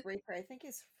 Let's say Breaker. I think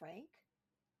it's Frank.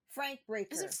 Frank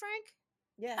Is it Breaker. Frank?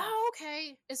 Yeah. Oh,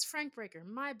 okay. It's Frank Breaker.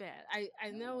 My bad. I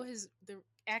know the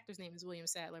actor's name is William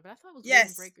Sadler, but I thought it was William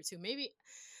Yes. Breaker too. Maybe,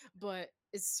 but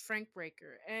it's Frank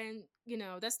Breaker, and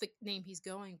that's the name he's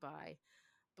going by.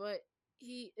 But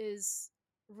he is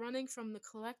running from the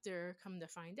collector. Come to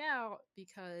find out,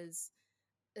 because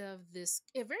of this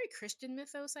a very Christian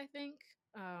mythos, I think.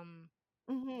 Um,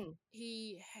 Mhm.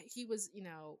 he was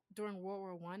during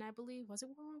World War I, I believe. Was it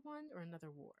World War I or another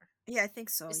war? Yeah, I think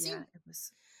so, It yeah, seemed, it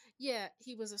was. yeah,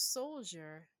 he was a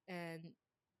soldier, and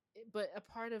but a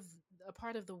part of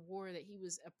the war that he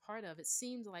was a part of, it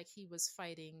seemed like he was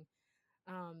fighting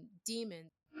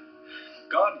demons.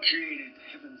 God created the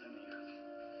heavens and the earth.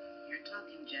 You're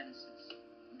talking Genesis.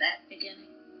 That beginning?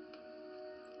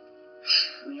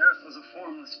 And the earth was a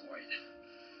formless void,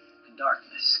 and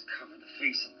darkness covered the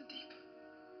face of the deep.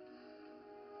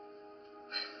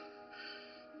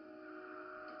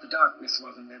 But the darkness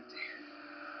wasn't empty.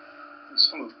 It was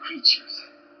full of creatures,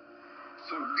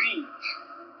 full of demons.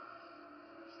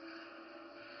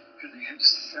 And they had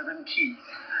 7 keys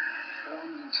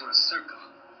formed into a circle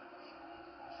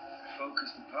that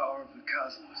focused the power of the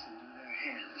cosmos into their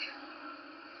hands.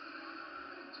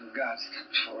 So God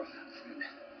stepped forth and said,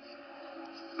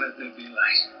 "Let there be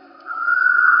light."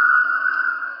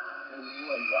 And there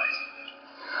was light.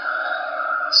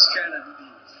 He scattered the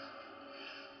demons.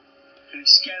 And he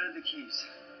scattered the keys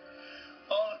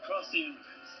all across the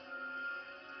universe.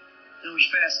 And we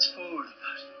fast forward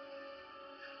about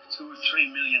 2 or 3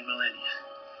 million millennia.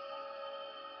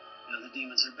 Now the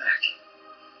demons are back.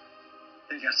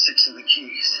 They got 6 of the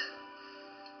keys.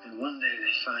 And one day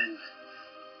they find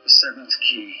the 7th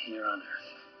key here on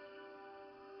Earth.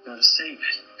 Now to save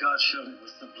it, God filled it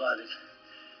with the blood of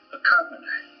a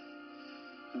carpenter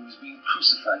who was being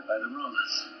crucified by the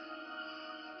Romans.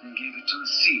 And gave it to a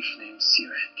thief named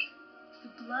Sirach. The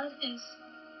blood is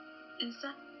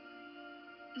that?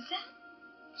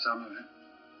 Some of it,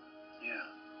 yeah.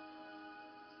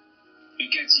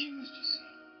 It gets used, you see.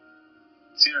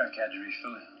 Sirach had to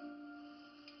refill it.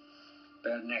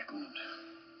 Bad neck wound.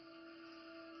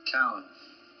 Talon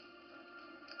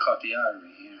caught the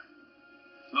artery here.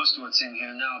 Most of what's in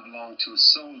here now belonged to a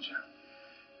soldier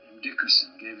named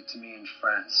Dickerson. Gave it to me in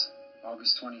France,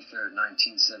 August 23rd,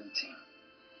 1917.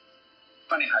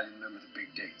 Funny how you remember the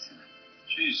big dates in it.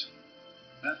 Jeez,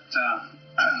 that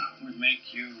would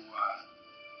make you,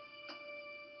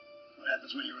 what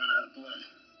happens when you run out of blood?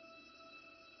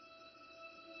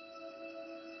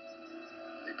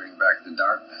 They bring back the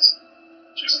darkness.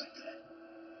 Just like that.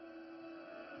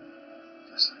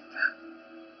 Just like that.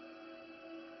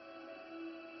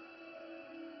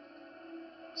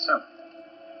 So,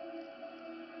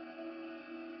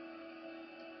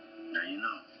 now you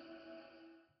know.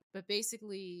 But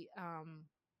basically,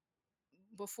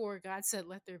 before God said,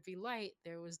 "Let there be light,"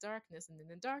 there was darkness, and in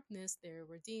the darkness there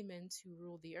were demons who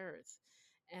ruled the earth,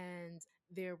 and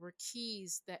there were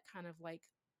keys that kind of like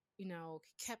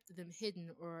kept them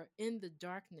hidden or in the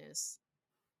darkness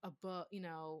above,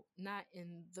 not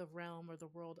in the realm or the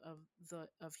world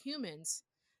of humans,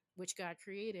 which God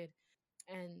created.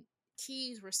 And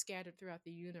keys were scattered throughout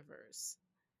the universe,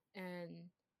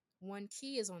 and one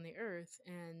key is on the earth,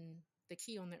 and the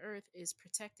key on the earth is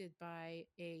protected by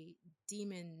a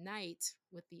demon knight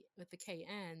with the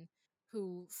KN,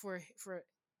 who for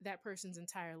that person's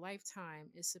entire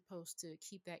lifetime is supposed to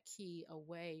keep that key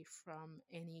away from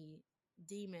any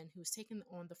demon who's taken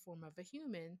on the form of a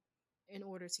human, in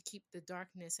order to keep the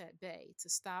darkness at bay, to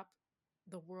stop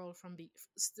the world from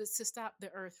to stop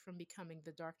the earth from becoming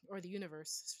the dark, or the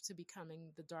universe to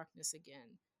becoming the darkness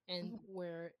again, and Mhm.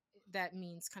 where that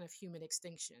means kind of human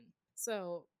extinction.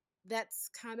 So that's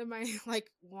kind of my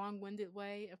like long-winded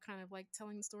way of kind of like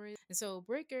telling the story. And so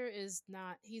Breaker is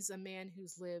not, he's a man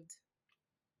who's lived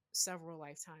several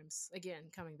lifetimes,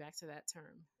 again coming back to that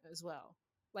term as well.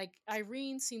 Like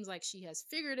Irene seems like she has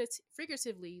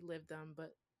figuratively lived them,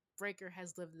 but Breaker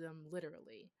has lived them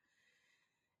literally.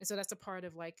 And so that's a part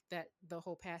of like that, the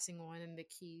whole passing on, and the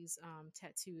keys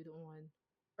tattooed on,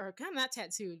 or kind of not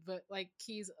tattooed, but like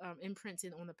keys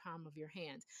imprinted on the palm of your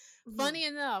hand. Mhm. Funny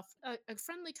enough, a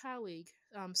friendly colleague,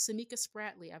 Samika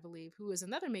Spratley, I believe, who is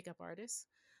another makeup artist,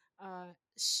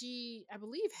 she, I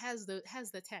believe, has the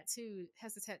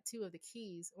tattoo of the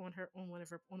keys on her, on one of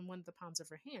the palms of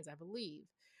her hands, I believe.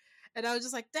 And I was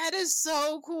just like, that is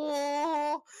so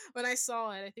cool. When I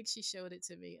saw it, I think she showed it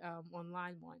to me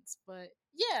online once. But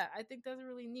yeah, I think that's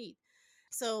really neat.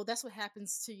 So that's what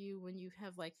happens to you when you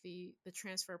have like the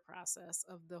transfer process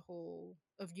of the whole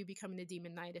of you becoming a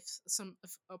demon knight. If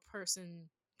a person,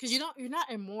 because you're not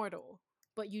immortal,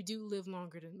 but you do live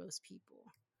longer than most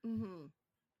people. Mhm.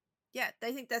 Yeah,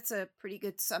 I think that's a pretty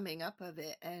good summing up of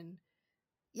it. And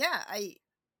yeah,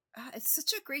 it's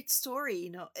such a great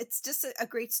story. It's just a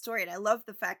great story, and I love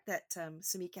the fact that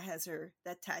Samika has her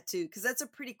that tattoo, because that's a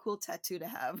pretty cool tattoo to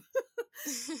have.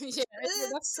 Yeah,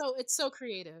 it's so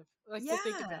creative. Like to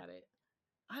think Yeah, about it.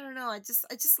 I don't know. I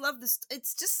just love this.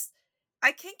 It's just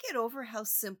I can't get over how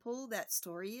simple that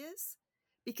story is,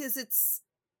 because it's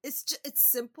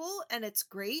simple and it's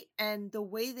great, and the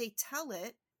way they tell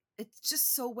it, it's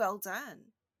just so well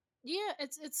done. Yeah,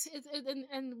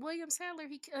 and William Sadler,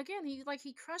 again,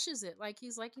 he crushes it. Like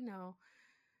he's like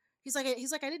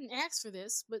I didn't ask for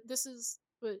this, but this is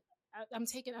but I've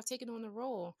taken on the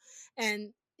role.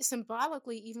 And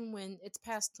symbolically, even when it's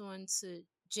passed on to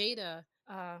Jada,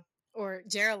 or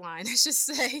Geraldine, I should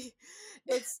say,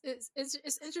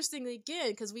 it's interesting again,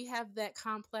 because we have that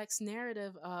complex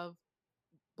narrative of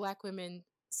black women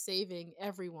saving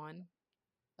everyone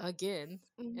again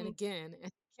and Hmm. again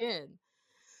and again.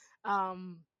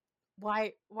 um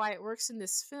why it works in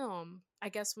this film, I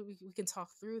guess we can talk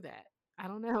through that. I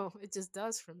don't know, it just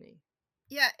does for me.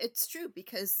 Yeah, it's true,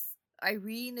 because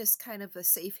Irene is kind of a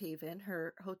safe haven.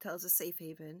 Her hotel's a safe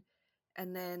haven.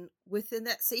 And then within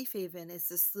that safe haven is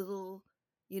this little,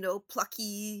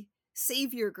 plucky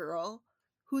savior girl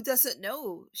who doesn't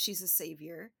know she's a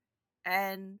savior.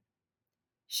 And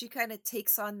she kind of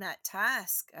takes on that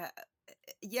task.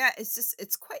 Yeah,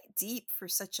 it's quite deep for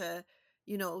such a,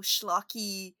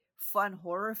 schlocky, fun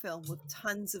horror film with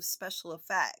tons of special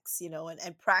effects,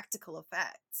 and practical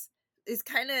effects.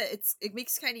 It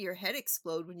makes kind of your head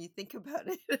explode when you think about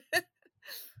it.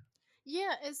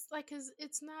 Yeah, it's like, because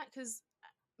it's not, because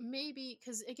maybe,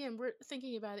 because again, we're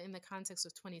thinking about it in the context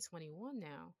of 2021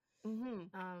 now. Hmm.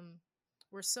 um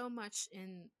where so much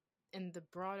in the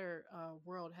broader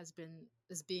world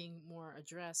is being more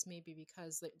addressed, maybe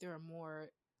because there are more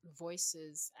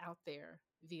voices out there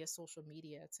via social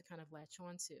media to kind of latch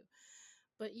onto.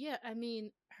 But yeah, I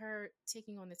mean, her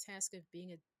taking on the task of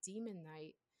being a demon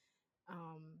knight,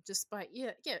 just by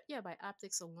by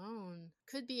optics alone,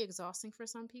 could be exhausting for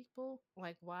some people.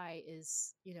 Like, why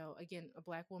is, again, a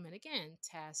black woman again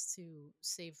tasked to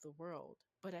save the world?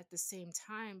 But at the same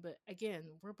time, but again,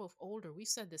 we're both older, we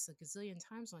said this a gazillion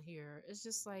times on here, it's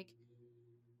just like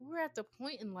we're at the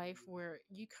point in life where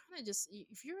you kind of just,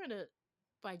 if you're in a,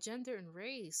 by gender and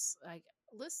race, like,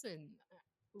 listen,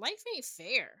 life ain't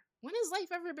fair. When has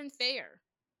life ever been fair?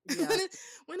 Yeah.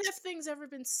 When have things ever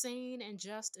been sane and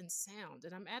just and sound?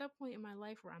 And I'm at a point in my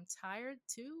life where I'm tired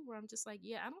too, where I'm just like,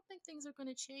 yeah, I don't think things are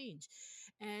going to change.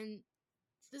 And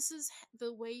this is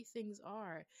the way things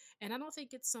are. And I don't think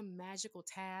it's some magical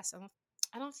task.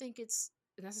 I don't think it's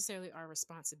necessarily our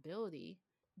responsibility,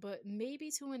 but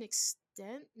maybe to an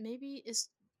extent, maybe it's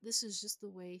this is just the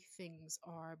way things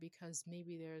are, because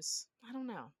maybe there's, I don't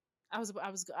know.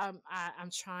 I'm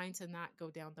trying to not go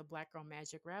down the black girl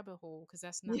magic rabbit hole, because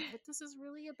that's not Yeah. what this is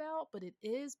really about, but it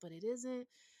is, but it isn't.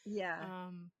 Yeah.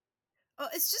 um Oh,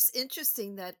 it's just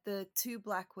interesting that the two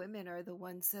black women are the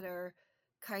ones that are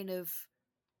kind of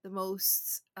the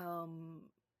most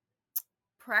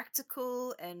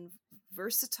practical and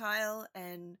versatile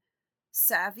and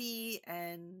savvy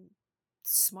and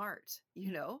smart.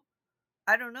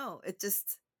 I don't know.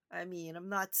 I mean, I'm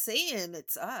not saying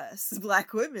it's us,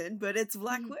 black women, but it's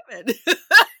black mhm. women.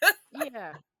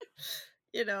 Yeah,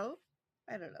 you know?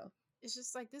 I don't know. it's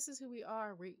just like, this is who we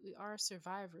are. We are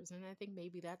survivors, and I think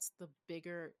maybe that's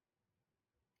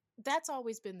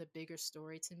always been the bigger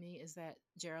story to me, is that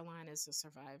Geraldine is a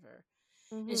survivor.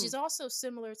 And Hmm. she's also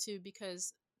similar to,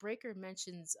 because Breaker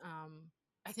mentions,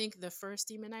 I think the first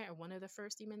demon knight, or one of the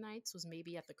first demon knights, was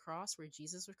maybe at the cross where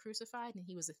Jesus was crucified, and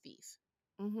he was a thief.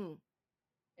 Hmm.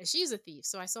 And she's a thief,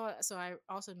 so I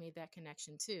also made that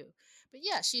connection too. But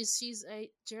yeah, she's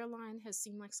a Geraldine has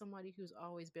seemed like somebody who's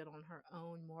always been on her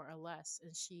own, more or less,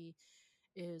 and she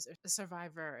is a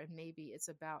survivor, and maybe it's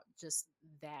about just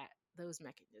that, those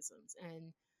mechanisms.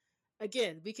 And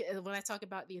again, we can, when I talk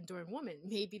about the enduring woman,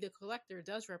 maybe the collector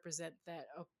does represent that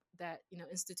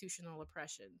institutional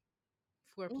oppression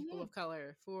for people Hmm. of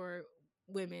color, for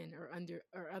women, or under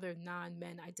or other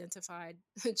non-men identified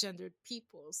gendered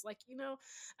peoples. Like,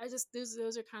 I just,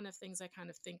 those are kind of things I kind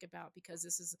of think about, because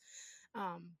this is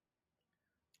um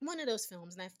one of those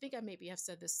films, and I think I maybe have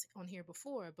said this on here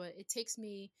before, but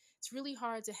it's really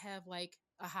hard to have like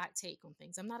a hot take on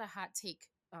things. I'm not a hot take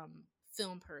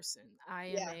film person. I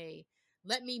am Yeah. a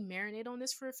let me marinate on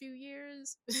this for a few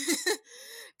years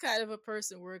kind of a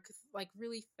person, where like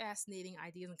really fascinating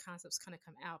ideas and concepts kind of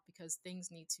come out, because things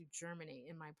need to germinate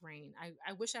in my brain.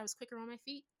 I wish I was quicker on my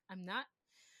feet. I'm not.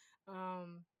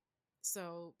 um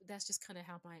So that's just kind of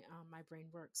how my brain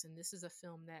works. And this is a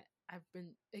film that I've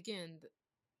been, again,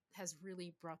 has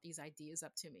really brought these ideas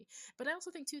up to me. But I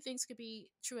also think two things could be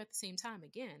true at the same time.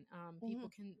 Again, Hmm. people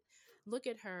can look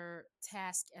at her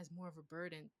task as more of a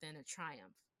burden than a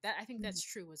triumph. That I think Hmm. that's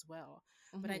true as well.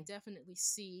 But I Hmm. definitely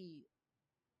see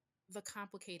the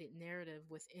complicated narrative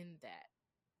within that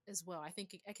as well. I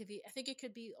think it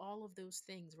could be all of those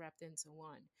things wrapped into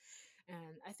one.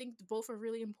 And I think both are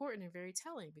really important and very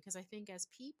telling, because I think as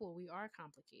people we are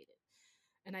complicated.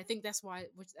 And I think that's why,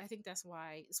 which I think that's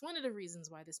why it's one of the reasons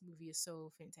why this movie is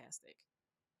so fantastic.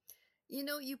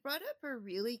 You brought up a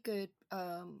really good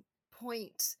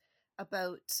point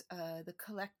about the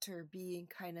collector being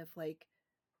kind of like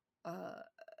uh,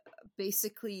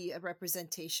 basically a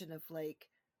representation of like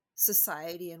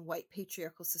society and white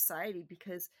patriarchal society,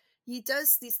 because he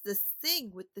does this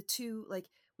thing with the two, like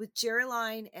with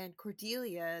Geraldine and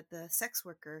Cordelia, the sex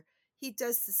worker. He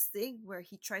does this thing where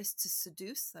he tries to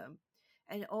seduce them,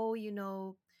 and oh,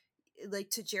 like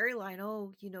to Geraldine,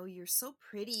 oh, you're so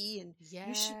pretty and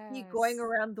you should be going Yes.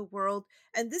 around the world.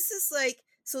 And this is like,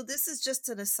 so this is just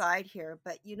an aside here,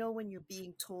 but when you're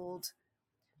being told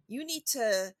you need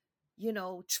to,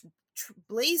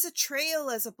 blaze a trail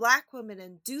as a black woman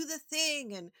and do the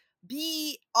thing and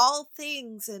be all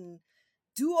things and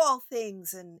do all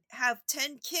things and have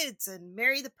 10 kids and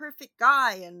marry the perfect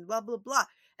guy and blah blah blah,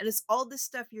 and it's all this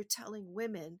stuff you're telling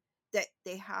women that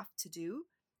they have to do.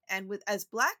 And with as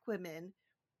black women,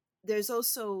 there's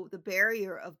also the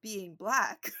barrier of being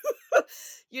black,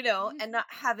 and not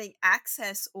having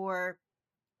access, or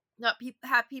not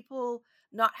have people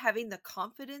not having the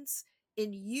confidence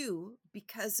in you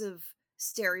because of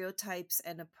stereotypes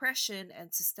and oppression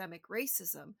and systemic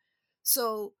racism.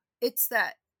 So it's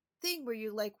that thing where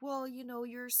you're like, well,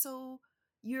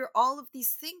 you're all of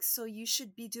these things, so you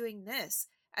should be doing this.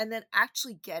 And then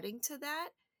actually getting to that,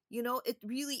 it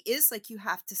really is like you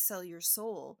have to sell your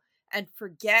soul and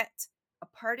forget a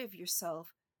part of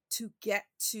yourself to get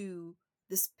to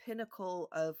this pinnacle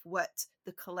of what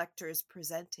the collector is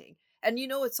presenting. And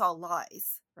it's all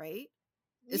lies, right?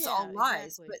 It's all Yeah,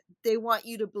 lies, but exactly. they want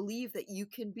you to believe that you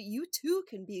too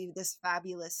can be this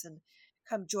fabulous and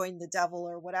come join the devil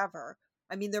or whatever.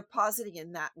 I mean, they're positing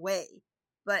in that way,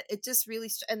 but it just really,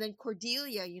 and then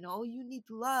Cordelia, you need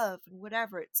love and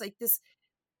whatever. It's like this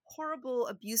horrible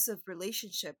abusive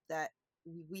relationship that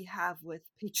we have with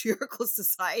patriarchal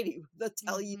society that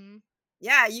tell you, Mm-hmm.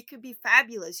 yeah, you can be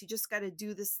fabulous. You just got to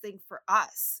do this thing for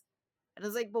us. And I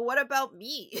was like, but what about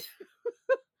me?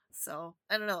 So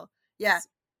I don't know. Yeah. That's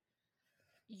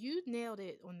You nailed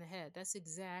it on the head. That's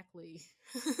exactly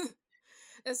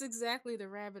that's exactly the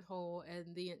rabbit hole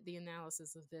and the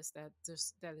analysis of this, that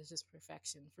is just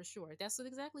perfection for sure. That's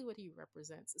exactly what he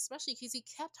represents, especially because he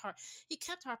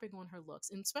kept harping on her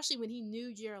looks, and especially when he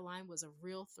knew Geraldine was a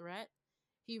real threat,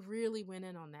 he really went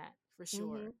in on that for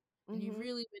sure. Mhm. And he Mhm.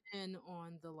 really went in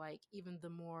on the, like, even the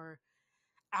more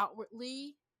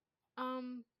outwardly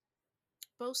um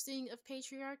boasting of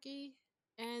patriarchy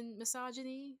and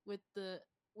misogyny with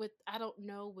I don't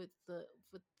know, with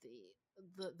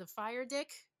the fire dick.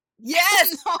 I Yes,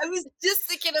 don't know. I was just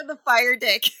thinking of the fire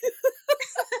dick.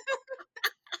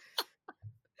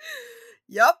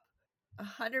 Yup.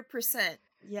 100%.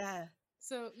 Yeah.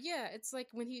 So yeah, it's like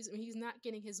when he's not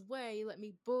getting his way, let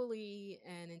me bully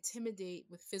and intimidate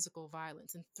with physical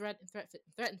violence and threaten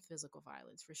physical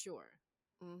violence for sure.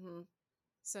 Mhm.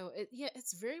 So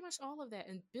it's very much all of that.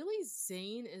 And Billy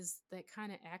Zane is that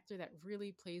kind of actor that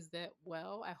really plays that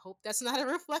well. I hope that's not a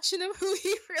reflection of who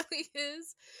he really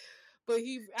is, but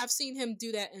I've seen him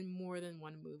do that in more than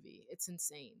one movie. It's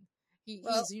insane.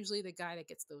 Well, He's usually the guy that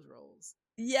gets those roles.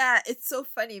 yeah, it's so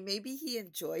funny. Maybe he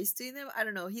enjoys doing them. I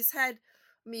don't know. He's had,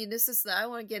 I mean, this is, I don't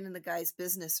want to get in the guy's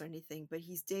business or anything, but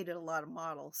he's dated a lot of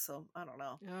models, so I don't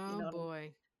know. You Oh know what I'm,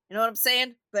 boy. you know what I'm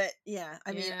saying? But yeah,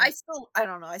 I mean, Yeah. I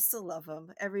don't know. I still love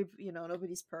him.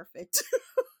 Nobody's perfect.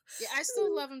 Yeah, I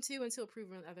still love him too until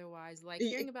proven otherwise. Like,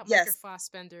 hearing about Michael Yes.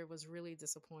 Fassbender was really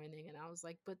disappointing, and I was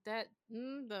like, but that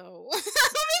no. Let me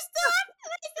stop.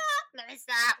 Let me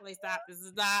stop. Let me stop. This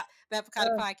is not that kind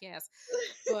of Uh, podcast.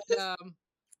 But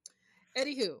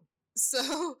anywho,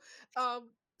 so um,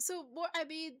 so more. I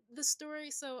mean, the story.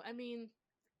 So I mean,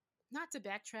 not to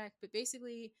backtrack, but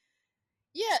basically,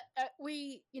 yeah,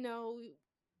 we,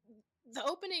 the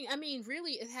opening, I mean,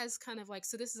 really, it has kind of like,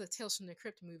 so this is a Tales from the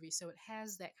Crypt movie, so it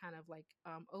has that kind of like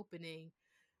opening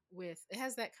with, it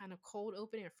has that kind of cold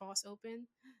opening or false open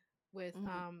with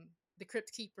mhm. the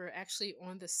Crypt Keeper actually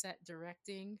on the set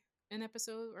directing an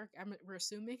episode, or we're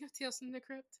assuming, of Tales from the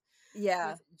Crypt.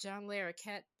 Yeah. with John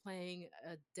Larroquette playing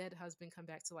a dead husband come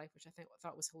back to life, which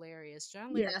thought was hilarious.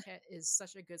 John Yeah. Larroquette is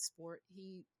such a good sport.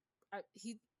 He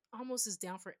almost is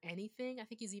down for anything. I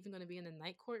think he's even going to be in the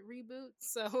Night Court reboot.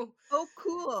 So Oh,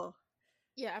 cool.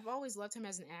 yeah, I've always loved him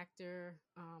as an actor.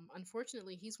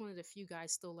 Unfortunately, he's one of the few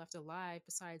guys still left alive.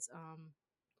 Besides,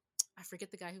 I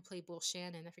forget the guy who played Bull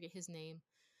Shannon. I forget his name,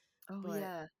 Oh, but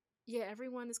yeah. yeah,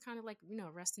 everyone is kind of like,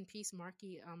 rest in peace,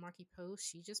 Marky Post.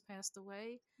 She just passed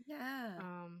away. Yeah.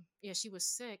 Yeah, she was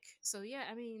sick. So yeah,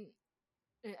 I mean,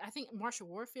 I think Marsha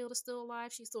Warfield is still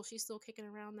alive. She's still kicking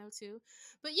around though too.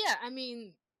 But yeah, I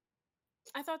mean,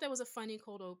 I thought that was a funny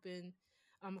cold open.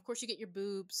 Of course, you get your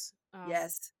boobs.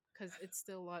 Yes. Because it's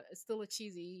still a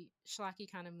cheesy, schlocky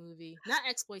kind of movie, not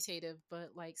exploitative,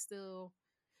 but like still.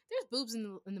 There's boobs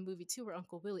in the movie too. Where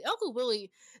Uncle Willie,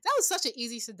 that was such an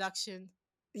easy seduction.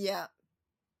 Yeah.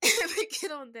 We get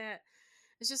on that.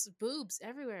 It's just boobs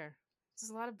everywhere.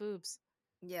 Just a lot of boobs.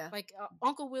 Yeah. Like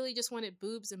Uncle Willie just wanted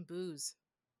boobs and booze.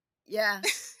 Yeah.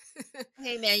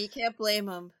 Hey, man, you can't blame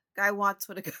him. Guy wants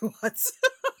what a guy wants.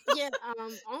 Yeah,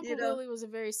 You Uncle know? Willie was a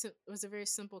very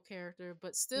simple character,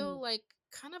 but Mm. still like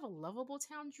kind of a lovable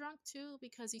town drunk too,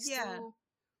 because Yeah.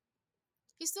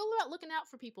 he's still about looking out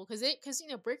for people because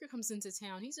Breaker comes into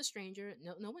town. He's a stranger.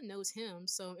 No one knows him,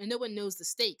 so and no one knows the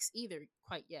stakes either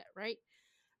quite yet, right?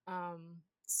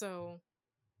 So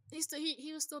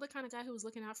he was still the kind of guy who was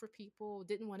looking out for people,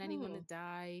 didn't want anyone to Hmm.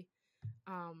 die.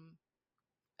 Um,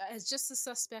 as just as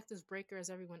suspect as Breaker as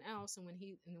everyone else. And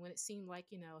when it seemed like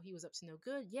he was up to no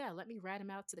good, yeah, let me rat him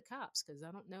out to the cops because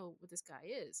I don't know what this guy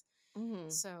is. Hmm.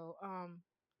 So,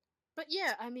 but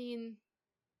yeah, I mean,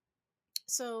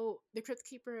 so the Crypt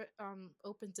Keeper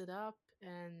opens it up,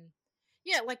 and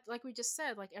yeah, like we just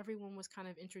said, like everyone was kind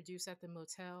of introduced at the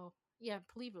motel. Yeah, I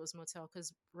believe it was motel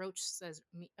because Roach says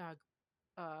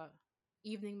uh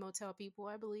evening motel people,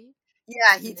 I believe,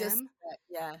 Yeah, with he an just, M.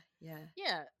 yeah, yeah.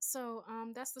 Yeah, so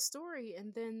that's the story,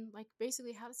 and then like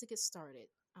basically, how does it get started?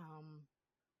 Um,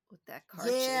 With that car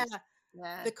yeah, chase.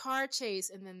 Yeah. the car chase,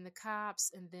 and then the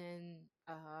cops, and then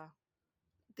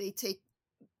They take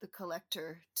the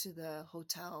collector to the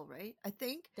hotel, right? I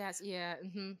think. that's yeah,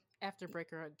 after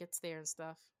Breaker gets there and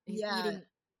stuff, he's Yeah. eating.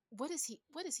 What is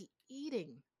he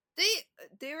eating?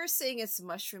 They were saying it's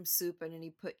mushroom soup and then he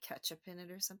put ketchup in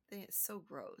it or something. It's so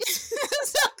gross.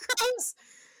 So gross.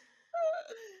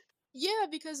 Yeah,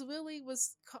 because Willie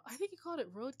I think he called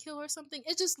it roadkill or something.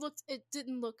 It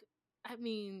didn't look. I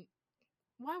mean,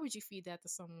 why would you feed that to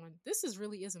someone?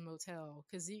 Really is a motel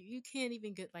because you can't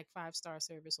even get like 5-star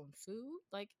service on food.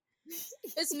 Like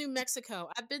it's New Mexico.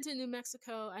 I've been to New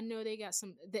Mexico. I know they got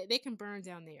they can burn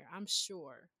down there. I'm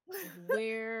sure. Like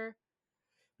where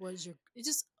was your?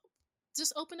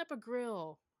 Just open up a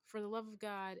grill for the love of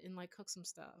God and like cook some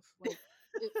stuff. Like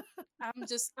it,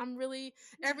 I'm really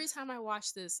every time I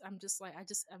watch this, I'm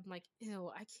like,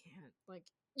 ew, I can't. Like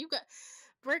you got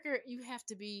Breaker, you have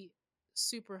to be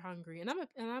super hungry, and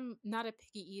I'm not a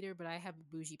picky eater, but I have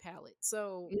a bougie palate,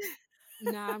 so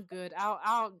nah, I'm good.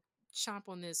 I'll chomp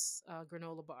on this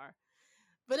granola bar.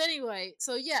 But anyway,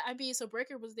 so yeah, I mean, so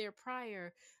Breaker was there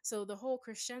prior, so the whole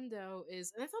crescendo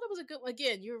is, and I thought it was a good.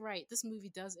 Again, you're right. This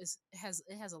movie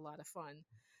has a lot of fun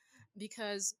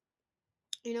because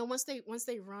once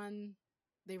they run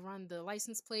the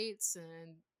license plates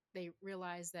and they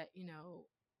realize that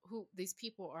who these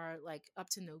people are like up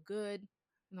to no good,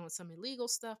 some illegal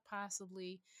stuff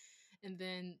possibly, and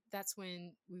then that's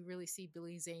when we really see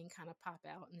Billy Zane kind of pop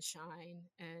out and shine,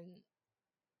 and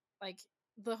like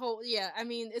the whole yeah, I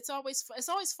mean it's always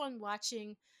fun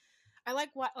watching. I like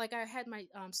I had my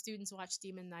students watch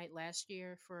Demon Knight last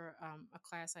year for a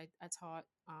class I taught,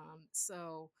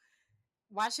 so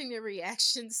watching their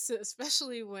reactions to,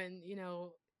 especially when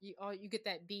you get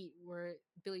that beat where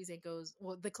Billy Zane goes,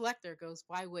 well, the collector goes,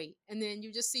 why wait, and then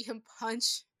you just see him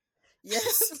punch.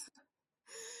 Yes.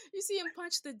 You see him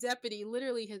punch the deputy,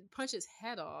 literally punch his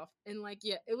head off, and like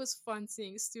yeah, it was fun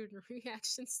seeing student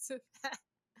reactions to that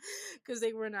because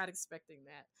they were not expecting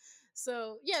that.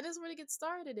 So yeah, this is where it gets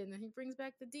started, and then he brings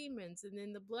back the demons, and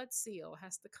then the blood seal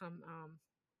has to come.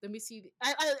 Let me see.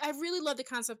 I really love the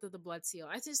concept of the blood seal.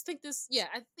 I just think this, yeah,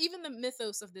 even the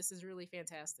mythos of this is really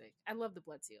fantastic. I love the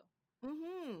blood seal.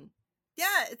 Hmm.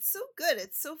 Yeah, it's so good.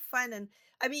 It's so fun, and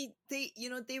I mean, they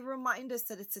remind us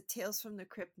that it's a Tales from the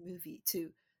Crypt movie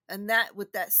too, and that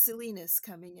with that silliness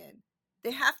coming in,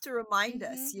 they have to remind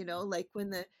us, Mm-hmm. like when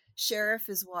the sheriff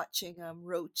is watching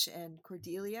Roach and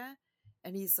Cordelia,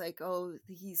 and he's like, oh,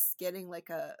 he's getting like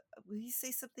will he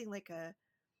say something like a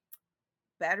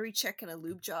battery check and a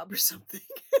lube job or something?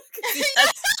 'Cause he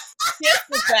has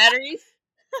the batteries.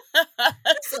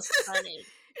 That's so funny.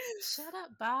 Shut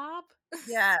up, Bob.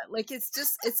 Yeah, like it's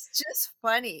just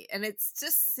funny and it's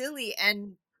just silly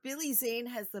and Billy Zane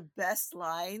has the best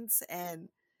lines and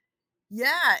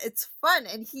yeah, it's fun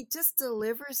and he just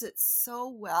delivers it so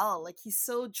well. Like he's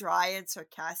so dry and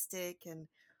sarcastic and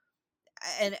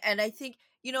I think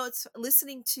it's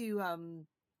listening to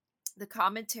the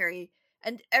commentary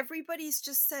and everybody's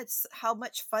just said how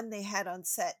much fun they had on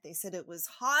set. They said it was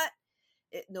hot.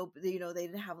 It no they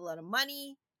didn't have a lot of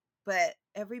money, but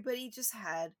everybody just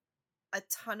had a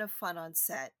ton of fun on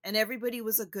set and everybody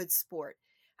was a good sport.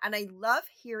 And I love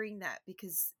hearing that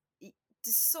because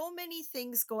there's so many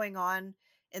things going on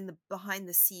in the behind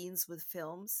the scenes with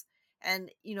films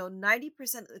and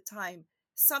 90% of the time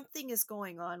something is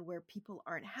going on where people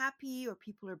aren't happy or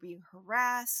people are being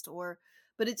harassed or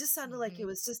but it just sounded like it Hmm.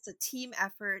 was just a team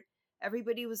effort.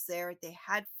 Everybody was there, they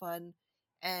had fun,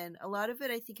 and a lot of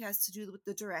it I think has to do with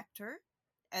the director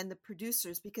and the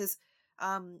producers because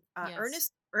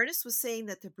Yes. Ernest was saying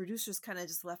that the producers kind of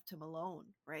just left him alone,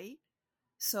 right?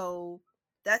 So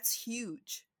that's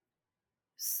huge.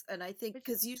 And I think Which,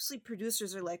 because usually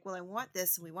producers are like, well, I want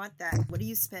this and we want that. What are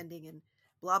you spending? And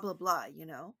blah, blah, blah.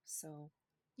 So,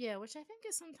 yeah, which I think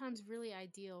is sometimes really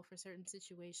ideal for certain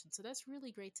situations. So that's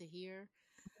really great to hear.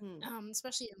 hmm,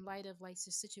 Especially in light of like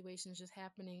just situations just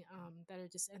happening that are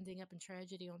just ending up in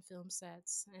tragedy on film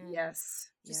sets, and yes.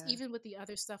 just Yeah. even with the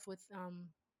other stuff with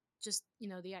just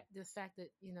the fact that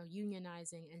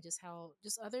unionizing and just how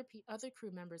just other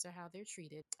crew members or how they're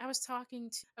treated. I was talking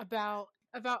to about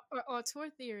auteur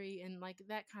theory and like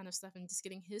that kind of stuff and just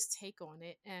getting his take on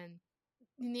it, and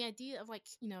the idea of like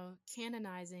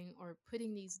canonizing or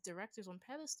putting these directors on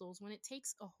pedestals when it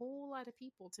takes a whole lot of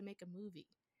people to make a movie.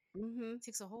 Mm-hmm.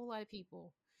 Takes a whole lot of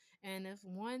people, and if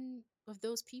one of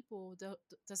those people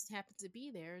doesn't happen to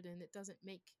be there, then it doesn't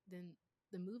make then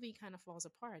the movie kind of falls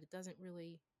apart. It doesn't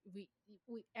really we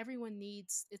everyone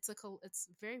needs it's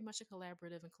very much a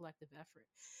collaborative and collective effort,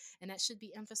 and that should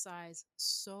be emphasized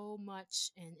so much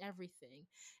in everything.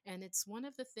 And it's one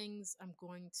of the things I'm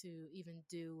going to even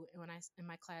do when I in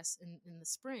my class in the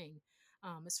spring,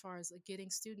 as far as like getting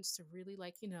students to really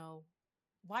like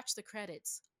watch the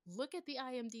credits, look at the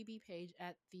IMDb page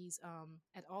at these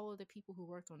at all of the people who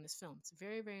worked on this film. It's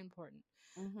very very important.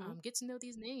 Mm-hmm. Get to know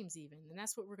these names even, and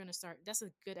that's what we're going to start. That's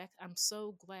a good. I'm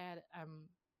so glad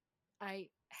I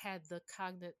had the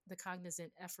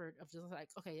cognizant effort of just like,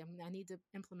 okay, I need to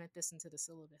implement this into the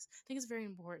syllabus. I think it's very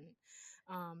important.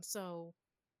 So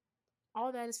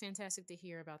all that is fantastic to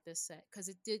hear about this set because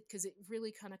it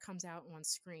really kind of comes out on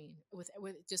screen with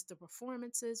just the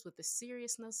performances, with the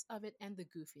seriousness of it and the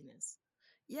goofiness.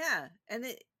 Yeah. And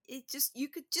it just, you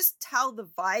could just tell the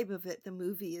vibe of it. The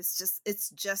movie is just, it's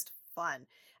just fun.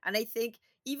 And I think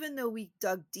even though we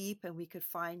dug deep and we could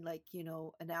find like,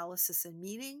 analysis and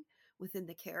meaning within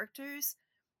the characters,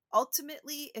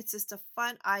 ultimately it's just a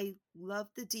fun. I love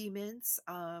the demons,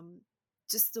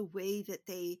 just the way that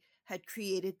they had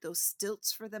created those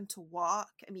stilts for them to walk.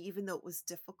 I mean, even though it was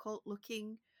difficult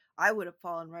looking, I would have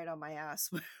fallen right on my ass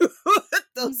with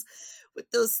those with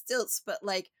those stilts. But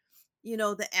like,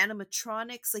 the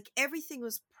animatronics, like everything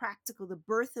was practical. The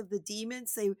birth of the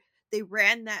demons, they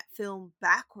ran that film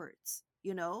backwards,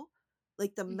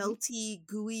 like the Hmm. melty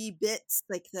gooey bits,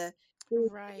 like they were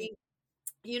Right.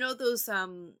 putting those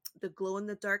the glow in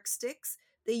the dark sticks.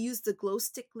 They use the glow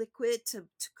stick liquid to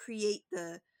create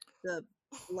the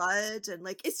blood, and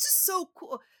like it's just so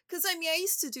cool because I mean I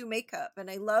used to do makeup and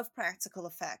I love practical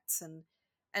effects, and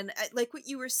like what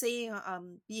you were saying,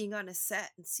 being on a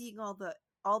set and seeing all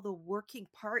the working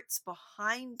parts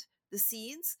behind the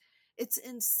scenes. It's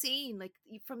insane, like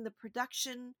from the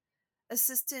production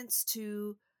assistants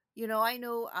to I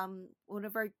know one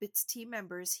of our bits team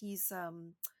members, he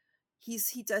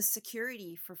does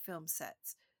security for film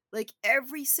sets. Like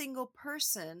every single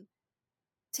person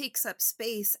takes up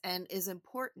space and is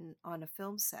important on a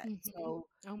film set. Hmm. So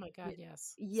Oh my God, y-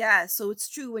 yes. yeah, so it's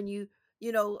true when you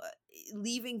know uh,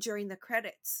 leaving during the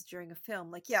credits during a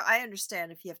film. Like yeah, I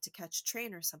understand if you have to catch a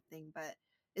train or something, but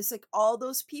it's like all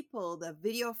those people, the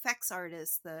video effects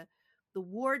artists, the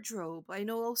wardrobe. I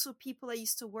know also people I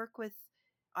used to work with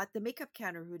at the makeup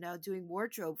counter who are now doing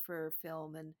wardrobe for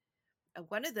film, and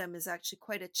one of them is actually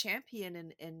quite a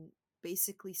champion in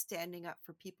basically standing up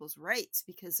for people's rights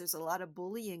because there's a lot of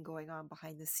bullying going on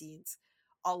behind the scenes,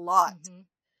 a lot. Hmm.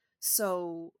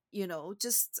 So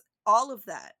just all of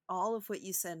that, all of what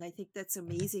you said, and I think that's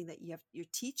amazing that you're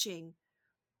teaching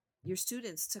your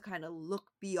students to kind of look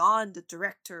beyond the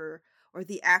director or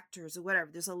the actors or whatever.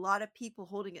 There's a lot of people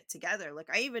holding it together. Like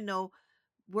I even know,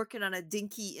 working on a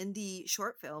dinky indie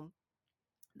short film,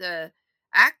 the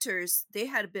actors, they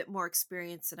had a bit more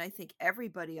experience than I think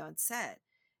everybody on set.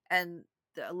 And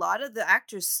a lot of the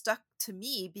actors stuck to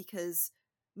me because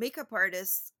makeup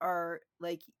artists are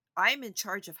like, I'm in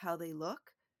charge of how they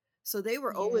look. So they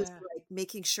were always Yeah. like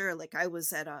making sure like I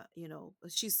was at a,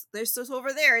 there's this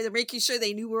over there. They're making sure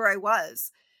they knew where I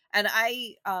was. And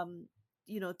I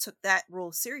took that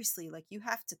role seriously. Like you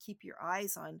have to keep your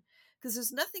eyes on, because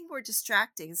there's nothing more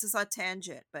distracting. This is a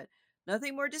tangent, but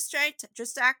nothing more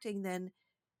distracting than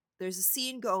there's a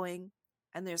scene going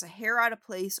and there's a hair out of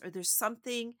place, or there's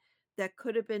something that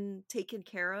could have been taken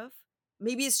care of.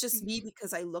 Maybe it's just me Hmm.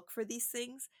 because I look for these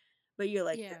things, but you're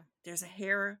like, Yeah. There's a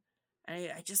hair,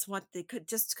 and I just want they could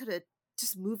have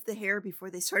just moved the hair before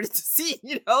they started the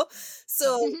scene.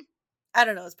 So I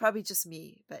don't know, it's probably just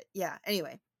me, but yeah,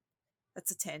 anyway,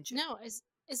 that's a tangent. No,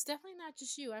 it's definitely not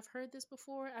just you. I've heard this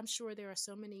before. I'm sure there are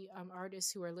so many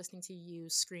artists who are listening to you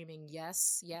screaming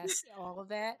yes, yes, all of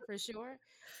that for sure.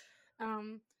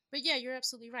 Um, but yeah, you're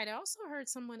absolutely right. I also heard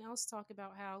someone else talk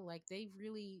about how like they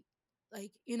really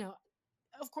like,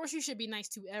 of course you should be nice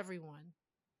to everyone,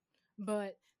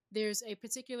 but there's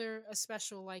a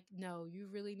special like no, you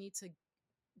really need to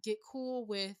get cool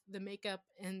with the makeup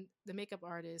and the makeup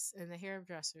artists and the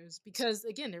hairdressers because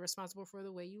again, they're responsible for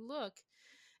the way you look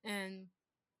and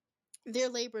their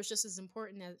labor is just as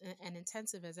important and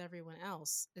intensive as everyone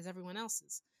else's.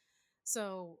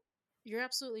 So you're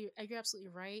absolutely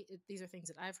right. These are things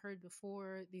that I've heard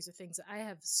before. These are things that I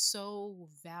have so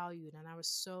valued, and I was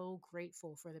so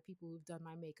grateful for the people who've done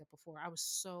my makeup before. I was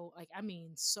so like, I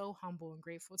mean, so humble and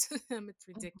grateful to them. It's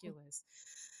Mhm. ridiculous.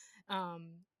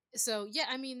 Um, so yeah,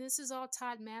 I mean, this is all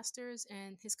Todd Masters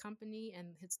and his company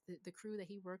and the crew that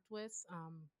he worked with.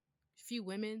 Few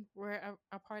women were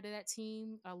a part of that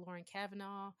team. Lauren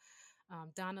Kavanaugh,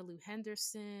 Donna Lou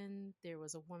Henderson. There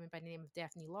was a woman by the name of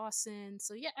Daphne Lawson.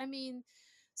 So yeah, I mean,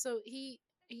 so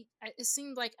it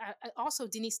seemed like also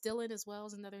Denise Dillon as well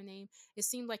is another name. It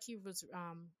seemed like he was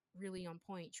really on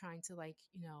point, trying to like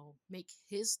make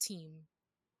his team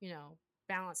you know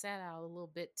balance that out a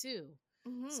little bit too.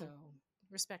 So Mhm.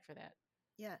 respect for that.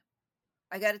 Yeah.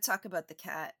 I got to talk about the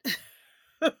cat.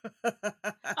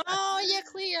 Oh yeah,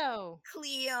 Cleo.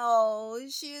 Cleo,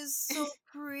 she is so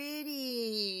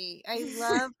pretty. I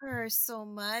love her so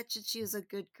much, and she is a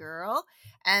good girl.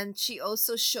 And she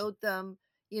also showed them,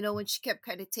 when she kept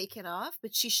kind of taking off,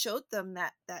 but she showed them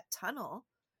that tunnel.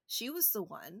 She was the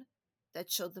one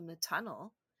that showed them the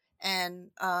tunnel.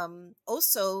 And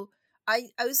also, I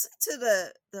was to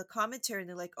the commentary, and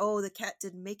they're like, "Oh, the cat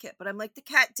didn't make it," but I'm like, the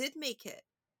cat did make it,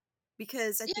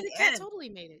 because at Yeah, the the cat end totally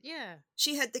made it. Yeah.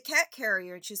 she had the cat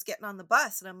carrier and she was getting on the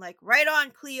bus, and I'm like, right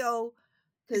on, Cleo.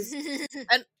 Because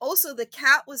and also the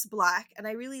cat was black, and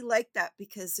I really like that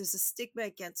because there's a stigma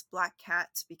against black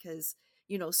cats because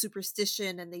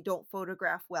superstition, and they don't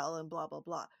photograph well and blah blah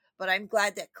blah. But I'm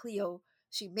glad that Cleo,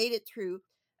 she made it through.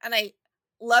 And I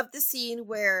love the scene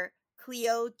where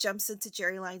Cleo jumps into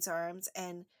Jerry Line's arms,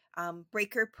 and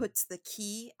Breaker puts the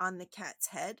key on the cat's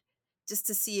head just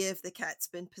to see if the cat's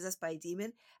been possessed by a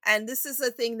demon. And this is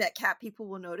a thing that cat people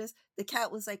will notice. The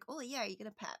cat was like, "Oh yeah, are you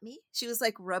gonna pat me?" She was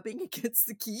like rubbing against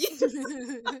the key.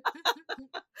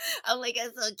 I'm like,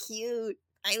 "That's so cute.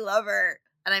 I love her."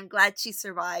 And I'm glad she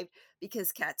survived,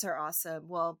 because cats are awesome.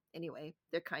 Well, anyway,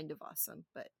 they're kind of awesome,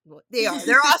 but well, they are.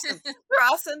 They're awesome. They're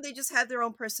awesome. They just have their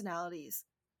own personalities.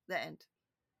 The end.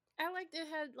 I liked it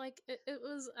had like it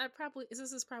was I probably this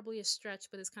is probably a stretch,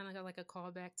 but it's kind of like a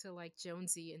callback to like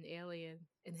Jonesy and Alien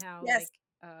and how Yes. like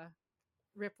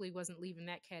Ripley wasn't leaving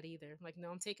that cat either. Like,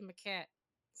 no, I'm taking my cat.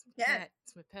 It's my Yes. cat.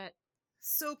 It's my pet.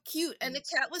 So cute. And the And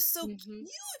cat was so hmm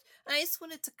cute. And I just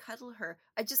wanted to cuddle her.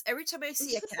 I just, every time I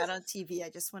see a cat on TV, I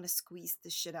just want to squeeze the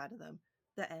shit out of them.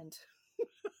 The end.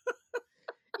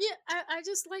 yeah, I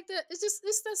just like that. It's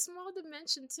that small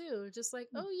dimension too. Just like,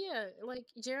 oh yeah, like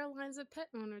Geraldine's a pet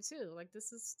owner too. Like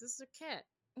this is a cat.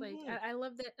 Like Mm-hmm. I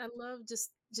love that. I love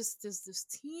just this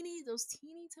teeny those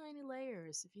teeny tiny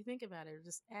layers. If you think about it,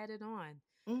 just added on.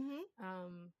 Mm-hmm.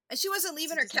 Um, And she wasn't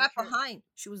leaving to her just make cat her behind.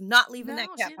 She was not leaving that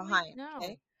no, she cat didn't leave. behind. No,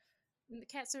 Okay. and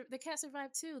the cat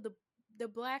survived too. The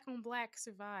black on black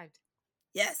survived.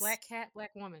 Yes. Black cat,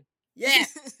 black woman.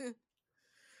 Yes.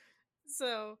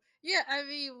 So yeah, I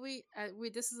mean, we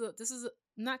this is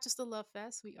not just a love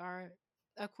fest. We are,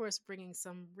 of course, bringing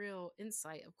some real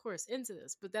insight, of course, into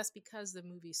this, but that's because the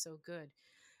movie's so good.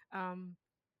 Um,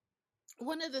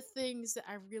 One of the things that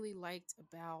I really liked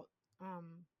about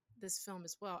this film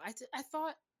as well, I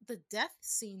thought the death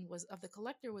scene was of the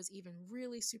collector was even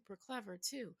really super clever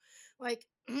too. Like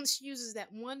she uses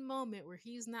that one moment where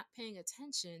he's not paying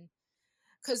attention.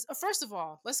 Because first of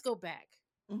all, let's go back.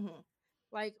 Mm-hmm.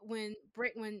 Like when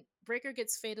Breaker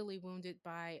gets fatally wounded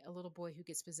by a little boy who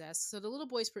gets possessed. So the little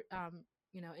boy's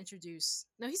introduced.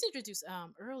 No, he's introduced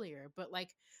earlier, but like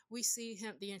we see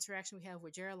him the interaction we have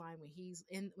with Geraldine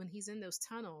when he's in those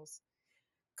tunnels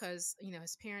because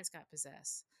his parents got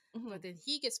possessed, but Mhm. then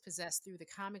he gets possessed through the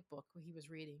comic book where he was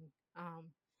reading, um,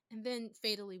 and then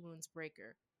fatally wounds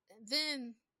Breaker. And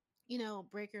then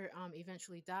Breaker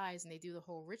eventually dies, and they do the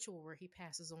whole ritual where he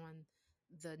passes on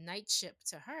the night ship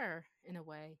to her in a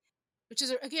way, which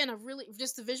is again a really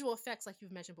just the visual effects like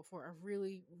you've mentioned before are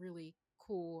really really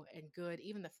cool and good.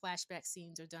 Even the flashback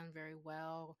scenes are done very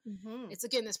well. Mhm.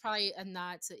 It's probably a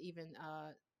nod to even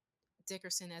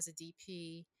Dickerson as a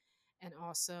DP, and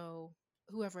also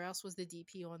whoever else was the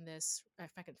DP on this.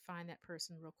 If I can find that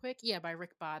person real quick, yeah, by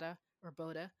Rick Boda or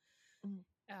Boda. Mhm.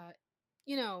 Uh,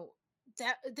 you know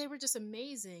that they were just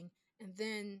amazing. And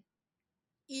then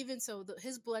even so,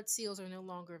 his blood seals are no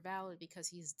longer valid because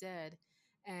he's dead,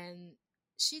 and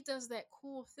she does that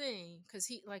cool thing because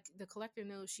he like the collector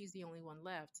knows she's the only one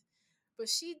left, but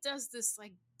she does this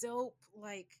like dope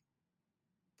like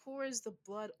pours the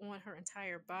blood on her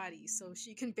entire body so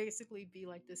she can basically be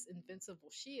like this invincible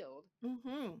shield.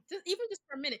 Mhm. Just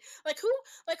for a minute. Like who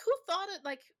thought it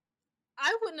like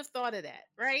I wouldn't have thought of that,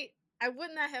 right? I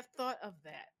would not have thought of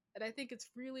that. And I think it's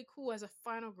really cool as a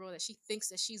final girl that she thinks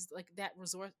that she's like that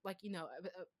resource, like,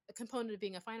 a component of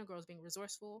being a final girl is being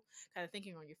resourceful, kind of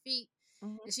thinking on your feet.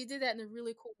 Mhm. And she did that in a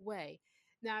really cool way.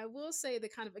 Now, I will say the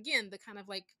kind of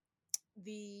like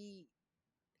the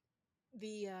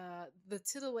the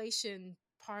titillation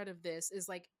part of this is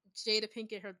like Jada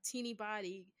Pinkett, her teeny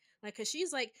body, like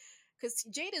because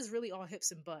Jada is really all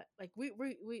hips and butt. Like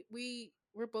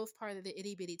we're both part of the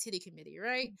itty bitty titty committee,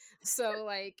 right? So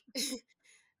like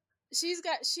she's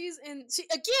in she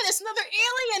again it's another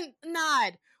alien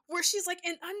nod where she's like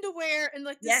in underwear and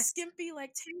like this Yes. skimpy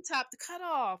like tank top to cut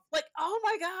off. Like oh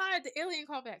my god, the alien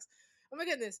callbacks. Oh my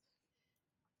goodness.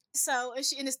 So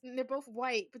and they're both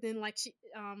white, but then like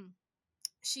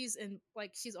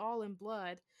she's all in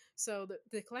blood, so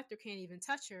the collector can't even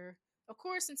touch her, of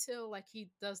course, until like he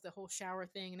does the whole shower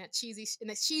thing and that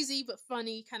cheesy but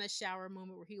funny kind of shower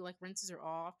moment where he like rinses her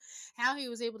off. How he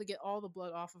was able to get all the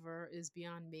blood off of her is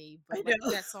beyond me, I but like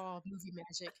know. that's all movie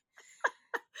magic.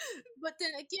 But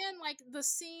then again, like the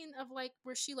scene of like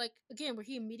where she like again where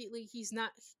he immediately he's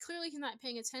not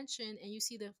paying attention, and you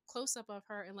see the close up of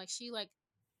her, and like she like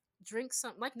drinks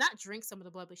some like not drink some of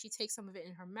the blood, but she takes some of it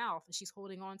in her mouth and she's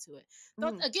holding on to it.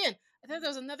 Thought Mhm. again, I thought there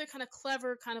was another kind of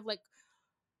clever, kind of like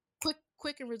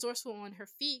quick and resourceful on her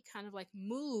feet, kind of like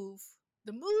move.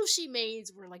 The moves she made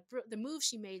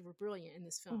were brilliant in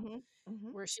this film, Mhm.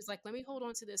 Mhm. where she's like, "Let me hold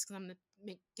on to this because I'm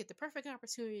gonna get the perfect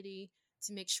opportunity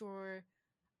to make sure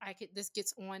this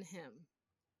gets on him."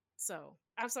 So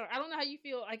I'm sorry, I don't know how you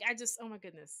feel. Like I just, oh my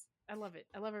goodness, I love it.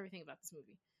 I love everything about this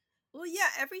movie. Well, yeah,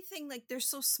 everything like they're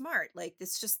so smart. Like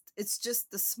it's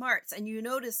just the smarts. And you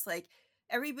notice like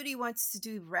everybody wants to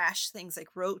do rash things. Like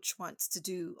Roach wants to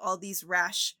do all these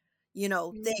rash,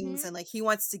 things, Mm-hmm. and like he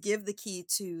wants to give the key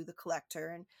to the collector,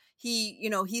 and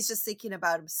he's just thinking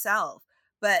about himself.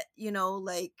 But,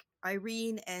 like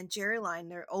Irene and Geraldine,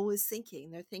 they're always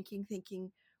thinking. They're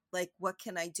thinking like what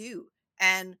can I do?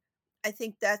 And I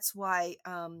think that's why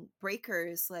Breaker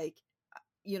is like,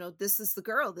 this is the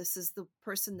girl, this is the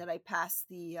person that I pass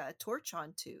the torch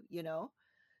on to,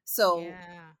 so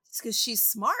Yeah. it's because she's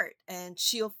smart and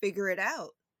she'll figure it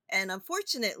out. And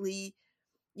unfortunately,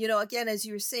 again, as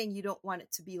you were saying, you don't want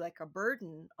it to be like a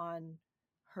burden on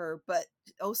her, but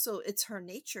also it's her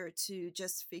nature to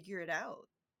just figure it out.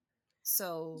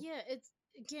 So, Yeah,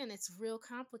 it's real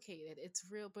complicated.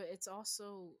 But it's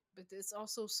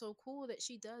also so cool that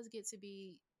she does get to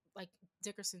be like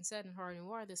Dickerson said in Horror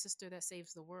Noir, the sister that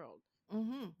saves the world.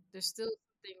 mhm, There's still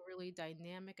something really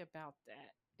dynamic about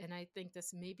that. And I think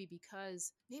that's maybe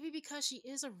because she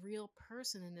is a real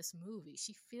person in this movie.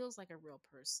 She feels like a real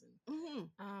person. mhm,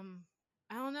 Um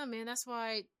I don't know, man. That's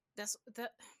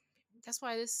that that's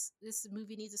why this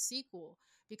movie needs a sequel,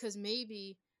 because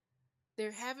maybe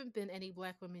there haven't been any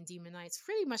black women demon knights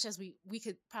pretty much as we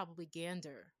could probably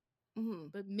gander,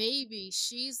 mhm, but maybe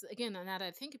she's again, now that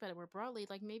I think about it more broadly,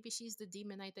 like maybe she's the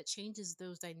demon knight that changes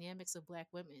those dynamics of black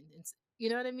women, and you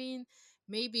know what I mean.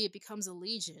 Maybe it becomes a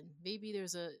legion. Maybe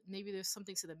there's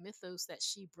something to the mythos that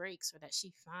she breaks or that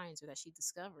she finds or that she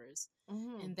discovers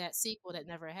mhm. in that sequel that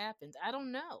never happened. I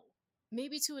don't know.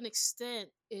 Maybe to an extent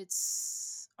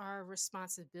it's our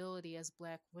responsibility as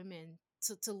black women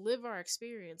to live our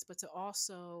experience, but to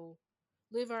also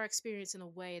live our experience in a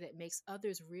way that makes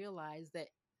others realize that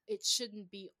it shouldn't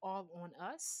be all on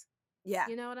us. Yeah.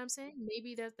 You know what I'm saying?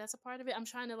 Maybe that's a part of it.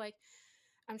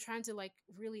 I'm trying to like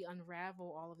really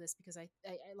unravel all of this because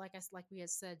like we had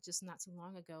said just not too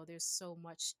long ago, there's so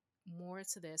much more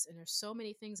to this, and there's so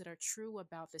many things that are true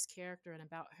about this character and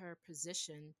about her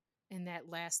position in that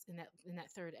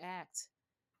third act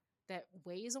that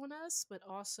weighs on us, but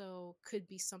also could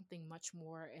be something much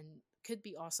more and could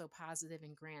be also positive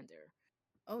and grander.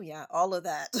 Oh yeah, all of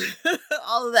that.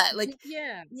 All of that. Like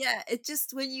Yeah. yeah, it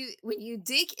just when you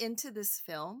dig into this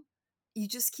film, you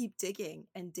just keep digging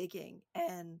and digging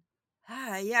and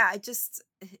yeah, I just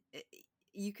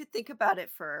you could think about it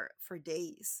for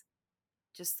days.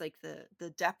 Just like the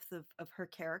depth of her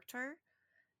character,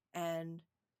 and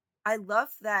I love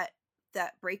that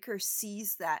Breaker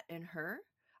sees that in her.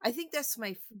 I think that's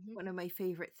Hmm. one of my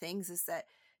favorite things is that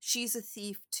she's a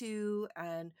thief too,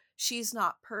 and she's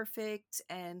not perfect.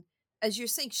 And as you're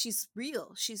saying, she's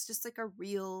real. She's just like a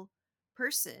real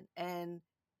person, and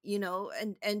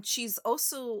and she's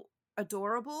also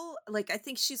adorable. Like I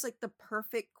think she's like the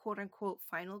perfect quote unquote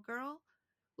final girl,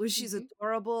 where she's Hmm.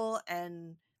 adorable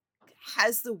and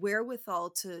has the wherewithal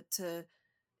to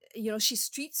she's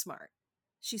street smart.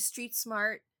 She's street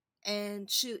smart, and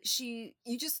she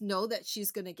you just know that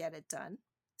she's going to get it done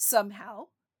somehow,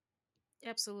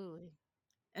 Absolutely.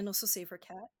 and also save her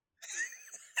cat.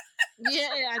 Yeah,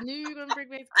 yeah, I knew you were gonna bring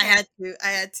back the I cat. had to. I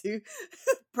had to.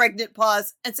 Pregnant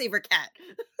pause and save her cat.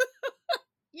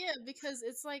 Yeah, because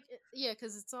it's like yeah,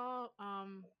 because it's all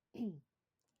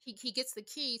he gets the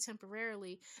key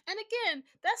temporarily, and again,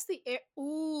 that's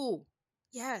ooh,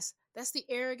 yes, that's the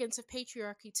arrogance of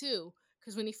patriarchy too.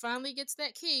 Because when he finally gets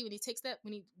that key, when he takes that,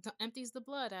 when he empties the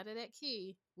blood out of that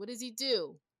key, what does he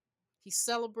do? He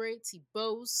celebrates, he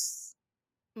boasts,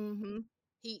 Mhm.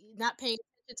 he not paying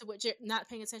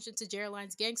attention to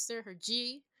Geraldine's gangster, her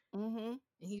G, Mhm.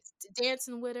 and he's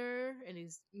dancing with her, and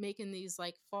he's making these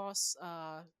like false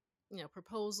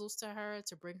proposals to her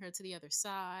to bring her to the other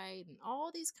side, and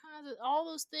all these kinds of all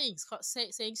those things,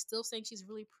 saying she's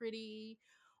really pretty,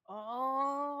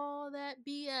 all that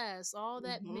BS, all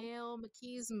that Mhm. male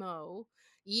machismo,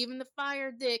 even the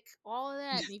fire dick, all of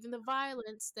that, and even the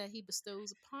violence that he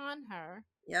bestows upon her.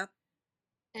 Yep.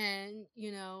 And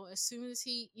as soon as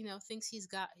he thinks he's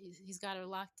got her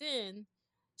locked in,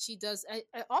 she does. I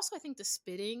think the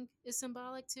spitting is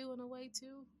symbolic too, in a way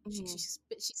too. Mhm.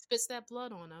 She spits that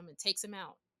blood on him and takes him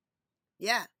out,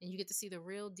 Yeah. and you get to see the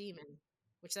real demon,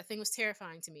 which that thing was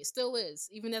terrifying to me. It still is.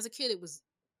 Even as a kid, it was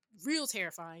real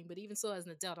terrifying, but even still as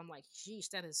an adult, I'm like, geez,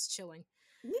 that is chilling.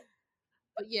 Yeah.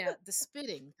 But yeah, the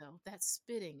spitting though, that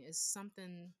spitting is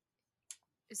something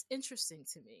is interesting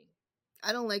to me.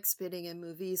 I don't like spitting in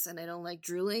movies, and I don't like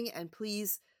drooling, and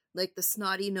please, like the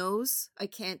snotty nose, I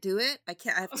can't do it. I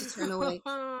can't. I have to turn away.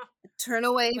 Turn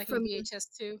away Like in from VHS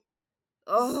too.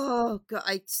 Oh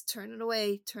god, turn it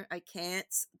away. I can't.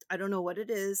 I don't know what it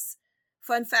is.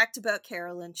 Fun fact about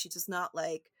Carolyn: she does not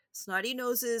like snotty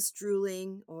noses,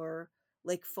 drooling, or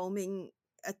like foaming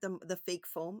at the fake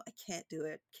foam. I can't do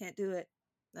it. Can't do it.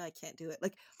 I can't do it.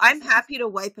 Like I'm happy to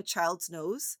wipe a child's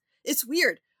nose. It's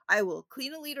weird. I will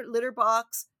clean a litter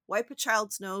box, wipe a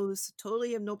child's nose.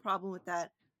 Totally have no problem with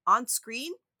that. On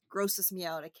screen, grosses me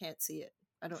out. I can't see it.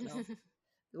 I don't know.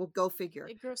 We'll go figure.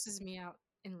 It grosses me out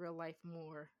in real life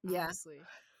more, Yeah. honestly.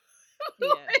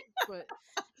 Yeah, but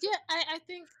yeah, I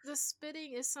think the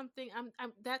spitting is something.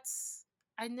 I'm that's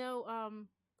I know.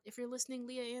 If you're listening,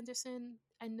 Leah Anderson,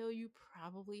 I know you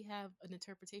probably have an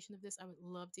interpretation of this. I would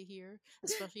love to hear,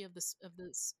 especially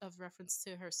of reference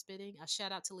to her spitting. A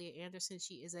shout out to Leah Anderson.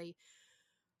 She is a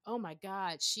Oh my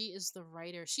God, she is the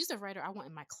writer. She's the writer I want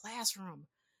in my classroom.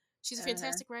 She's a Uh,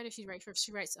 fantastic writer. She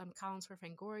writes columns for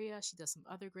Fangoria. She does some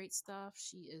other great stuff.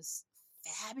 She is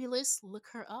fabulous. Look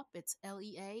her up. It's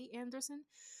Lea Anderson.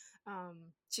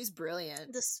 Um, she's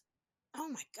brilliant. this oh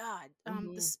my God. The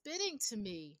Mhm. spitting to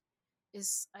me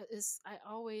is I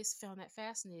always found that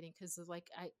fascinating because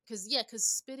because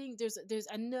spitting there's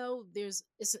I know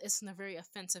it's a very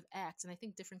offensive act, and I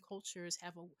think different cultures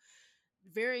have a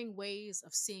varying ways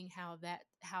of seeing how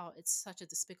it's such a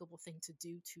despicable thing to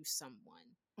do to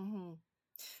someone. Mhm.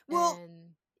 Well,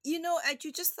 And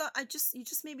you just thought you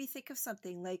just made me think of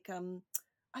something like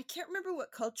I can't remember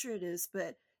what culture it is,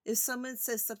 but if someone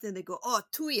says something they go, "Oh,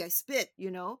 tui, I spit,"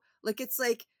 Like it's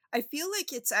like I feel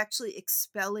like it's actually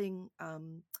expelling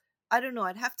I don't know,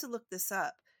 I'd have to look this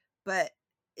up, but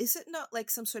is it not like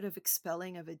some sort of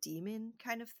expelling of a demon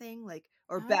kind of thing, like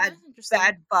or that's interesting. We,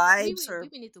 vibes we or we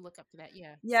we need to look up to that.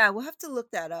 Yeah. yeah, we'll have to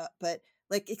look that up, but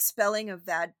like expelling of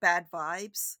bad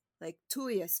vibes, like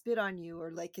 "Tui, I spit on you,"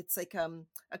 or like it's like a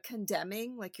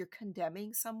condemning, like you're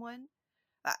condemning someone.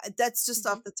 That's just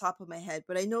Hmm. off the top of my head,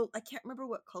 but I know I can't remember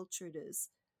what culture it is.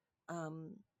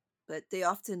 Um, but they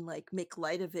often like make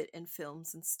light of it in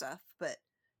films and stuff. But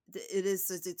it's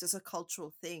just a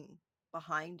cultural thing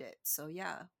behind it. So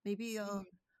yeah, maybe I'll Mhm.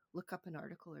 look up an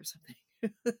article or something.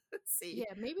 See.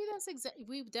 Yeah, maybe that's exactly.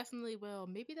 We definitely will.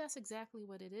 Maybe that's exactly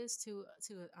what it is to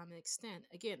an extent.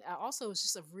 Again, also it's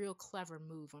just a real clever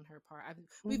move on her part.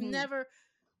 We've Mm-hmm. never,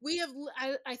 we have.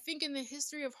 I think in the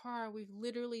history of horror, we've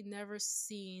literally never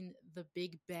seen the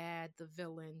big bad, the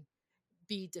villain,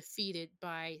 be defeated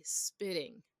by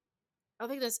spitting. I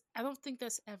don't think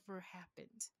that's ever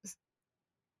happened,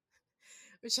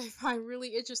 which I find really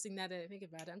interesting now that I think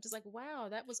about it. I'm just like, wow,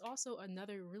 that was also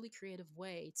another really creative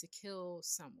way to kill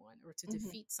someone or to Mm-hmm.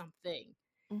 defeat something.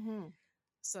 Mm-hmm.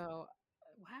 So,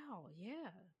 wow, yeah,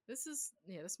 this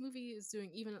movie is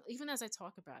doing even as I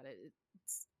talk about it,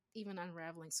 it's even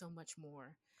unraveling so much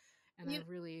more, and I You,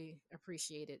 really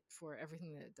appreciate it for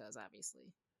everything that it does.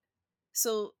 Obviously,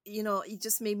 so it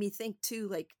just made me think too,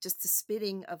 like just the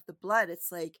spitting of the blood.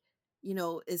 It's like,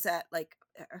 is that like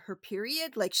her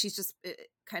period? Like she's just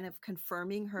kind of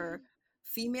confirming her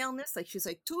femaleness. Like she's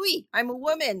like, Tui, I'm a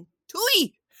woman.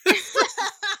 Tui,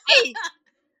 hey,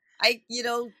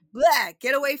 blah,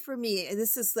 get away from me. And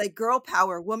this is like girl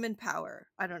power, woman power.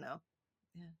 I don't know.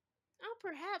 Yeah. oh,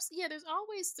 perhaps. Yeah, there's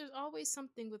always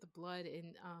something with blood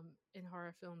in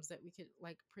horror films that we could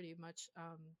like pretty much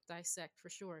dissect for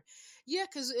sure. Yeah,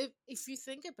 because if you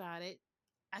think about it,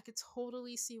 I could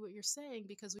totally see what you're saying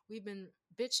because we've been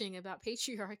bitching about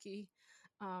patriarchy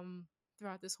um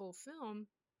throughout this whole film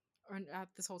or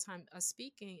this whole time us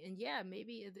speaking, and yeah,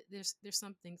 maybe there's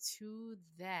something to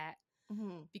that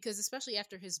Mm-hmm. because especially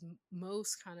after his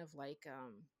most kind of like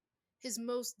his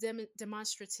most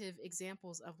demonstrative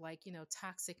examples of like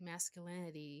toxic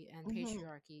masculinity and Mm-hmm.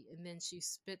 patriarchy, and then she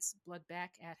spits blood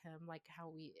back at him like how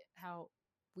we how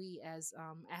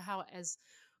as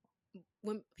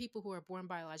when people who are born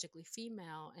biologically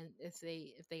female, and if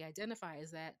they identify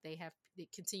as that, they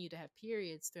continue to have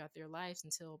periods throughout their lives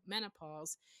until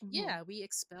menopause. Mm-hmm. Yeah, we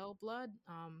expel blood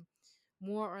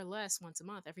more or less once a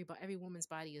month. Every woman's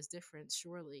body is different,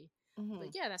 surely, but Mm-hmm.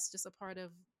 yeah, that's a part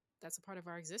of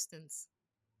our existence.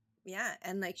 Yeah,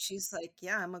 and like she's like,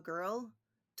 yeah, I'm a girl,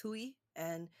 Tui,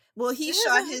 and well, he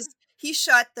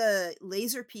shot the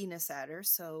laser penis at her,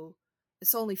 so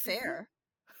it's only fair.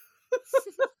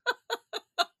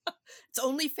 It's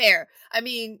only fair. I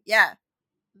mean, yeah.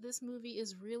 This movie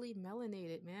is really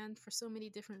melanated, man, for so many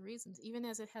different reasons. Even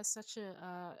as it has such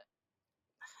a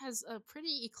has a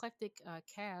pretty eclectic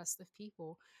cast of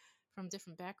people from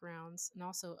different backgrounds, and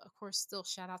also, of course, still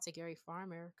shout out to Gary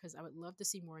Farmer because I would love to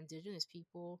see more Indigenous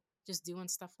people just doing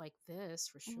stuff like this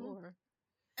for Mhm. sure.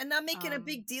 And not making a Um,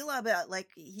 big deal about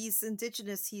like he's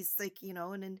indigenous, he's like,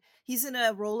 and he's in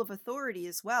a role of authority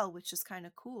as well, which is kind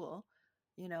of cool,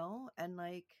 and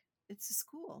like it's just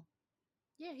cool.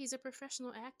 yeah, he's a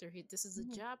professional actor. This is a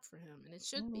Hmm. job for him, and it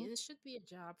should be. Hmm. And it should be a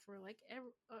job for like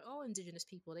all Indigenous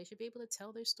people. They should be able to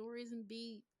tell their stories and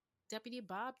be Deputy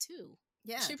Bob too.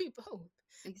 It Yeah, should be both.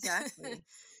 exactly.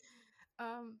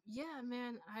 Yeah,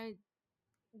 man.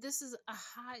 This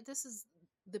is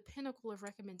the pinnacle of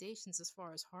recommendations as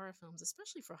far as horror films,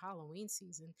 especially for Halloween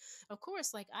season. Of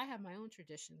course, like I have my own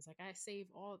traditions. Like I save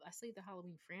the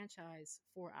Halloween franchise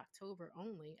for October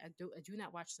only. I do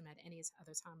not watch them at any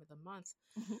other time of the month.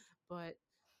 Mhm. But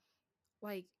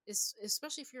like it's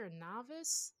especially if you're a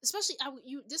novice, especially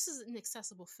you this is an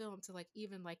accessible film to like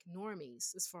even like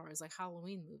normies as far as like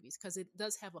Halloween movies because it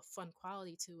does have a fun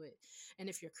quality to it. And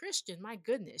if you're Christian, my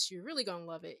goodness, you're really gonna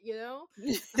love it,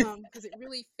 because it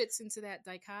really fits into that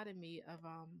dichotomy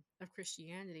of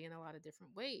Christianity in a lot of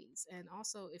different ways. And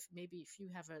also if you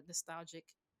have a nostalgic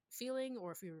feeling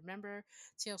or if you remember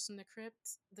Tales from the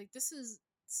Crypt, like this is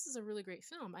a really great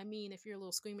film. I mean, if you're a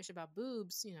little squeamish about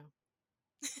boobs,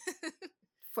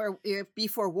 For be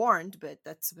forewarned, but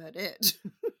that's about it.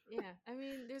 Yeah, I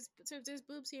mean, there's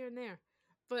boobs here and there,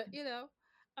 but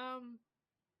um,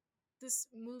 this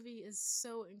movie is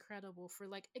so incredible for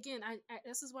like again,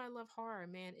 this is why I love horror,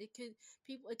 man. It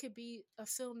could be a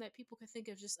film that people could think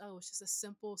of just it's just a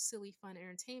simple, silly, fun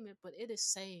entertainment, but it is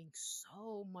saying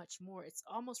so much more. It's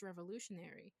almost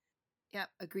revolutionary. Yep,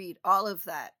 agreed. All of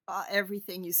that,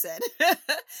 everything you said,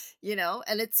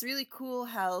 and it's really cool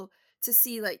how to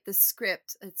see like the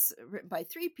script. It's written by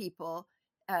three people,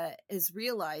 is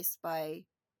realized by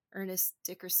Ernest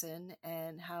Dickerson,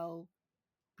 and how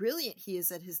brilliant he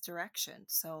is at his direction.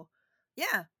 So,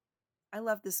 yeah, I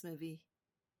love this movie.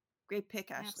 Great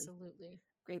pick, Ashley. Absolutely,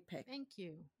 Great pick. thank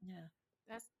you. Yeah.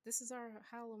 This is our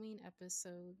Halloween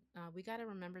episode. We got to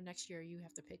remember next year you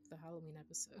have to pick the Halloween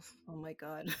episode. Oh my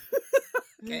God.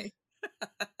 Okay.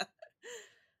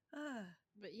 Ah.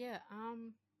 But yeah,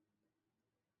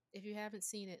 if you haven't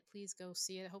seen it, please go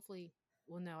see it. Hopefully,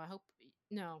 well, no, I hope,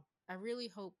 no, I really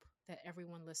hope that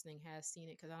everyone listening has seen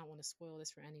it because I don't want to spoil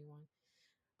this for anyone.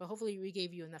 But hopefully, we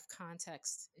gave you enough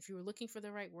context. If you were looking for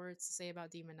the right words to say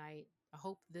about Demon Knight, I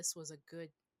hope this was a good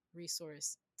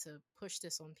resource to push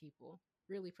this on people,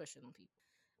 really push it on people.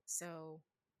 So,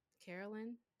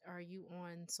 Carolyn, are you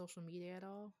on social media at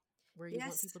all where you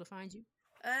want Yes. people to find you?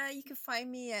 You can find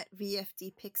me at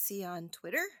VFD Pixie on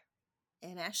Twitter.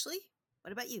 And Ashley,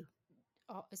 what about you?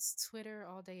 It's Twitter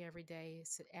all day, every day.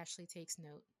 It's Ashley Takes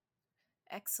Note.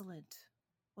 Excellent.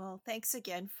 Well, thanks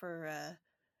again for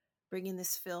bringing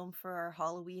this film for our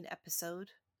Halloween episode.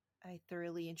 I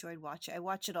thoroughly enjoyed watching. I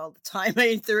watch it all the time.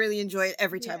 I thoroughly enjoy it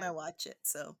every time Yeah. I watch it.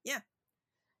 So yeah.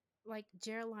 Like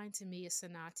Geraldine to me is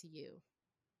Sanaa to you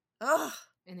Oh,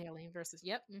 in Alien versus.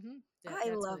 Yep. I That's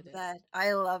what love it is. that.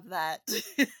 I love that.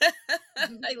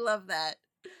 I love that.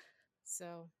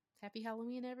 So happy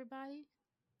Halloween, everybody.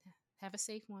 Have a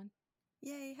safe one.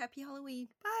 Yay! Happy Halloween.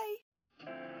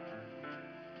 Bye.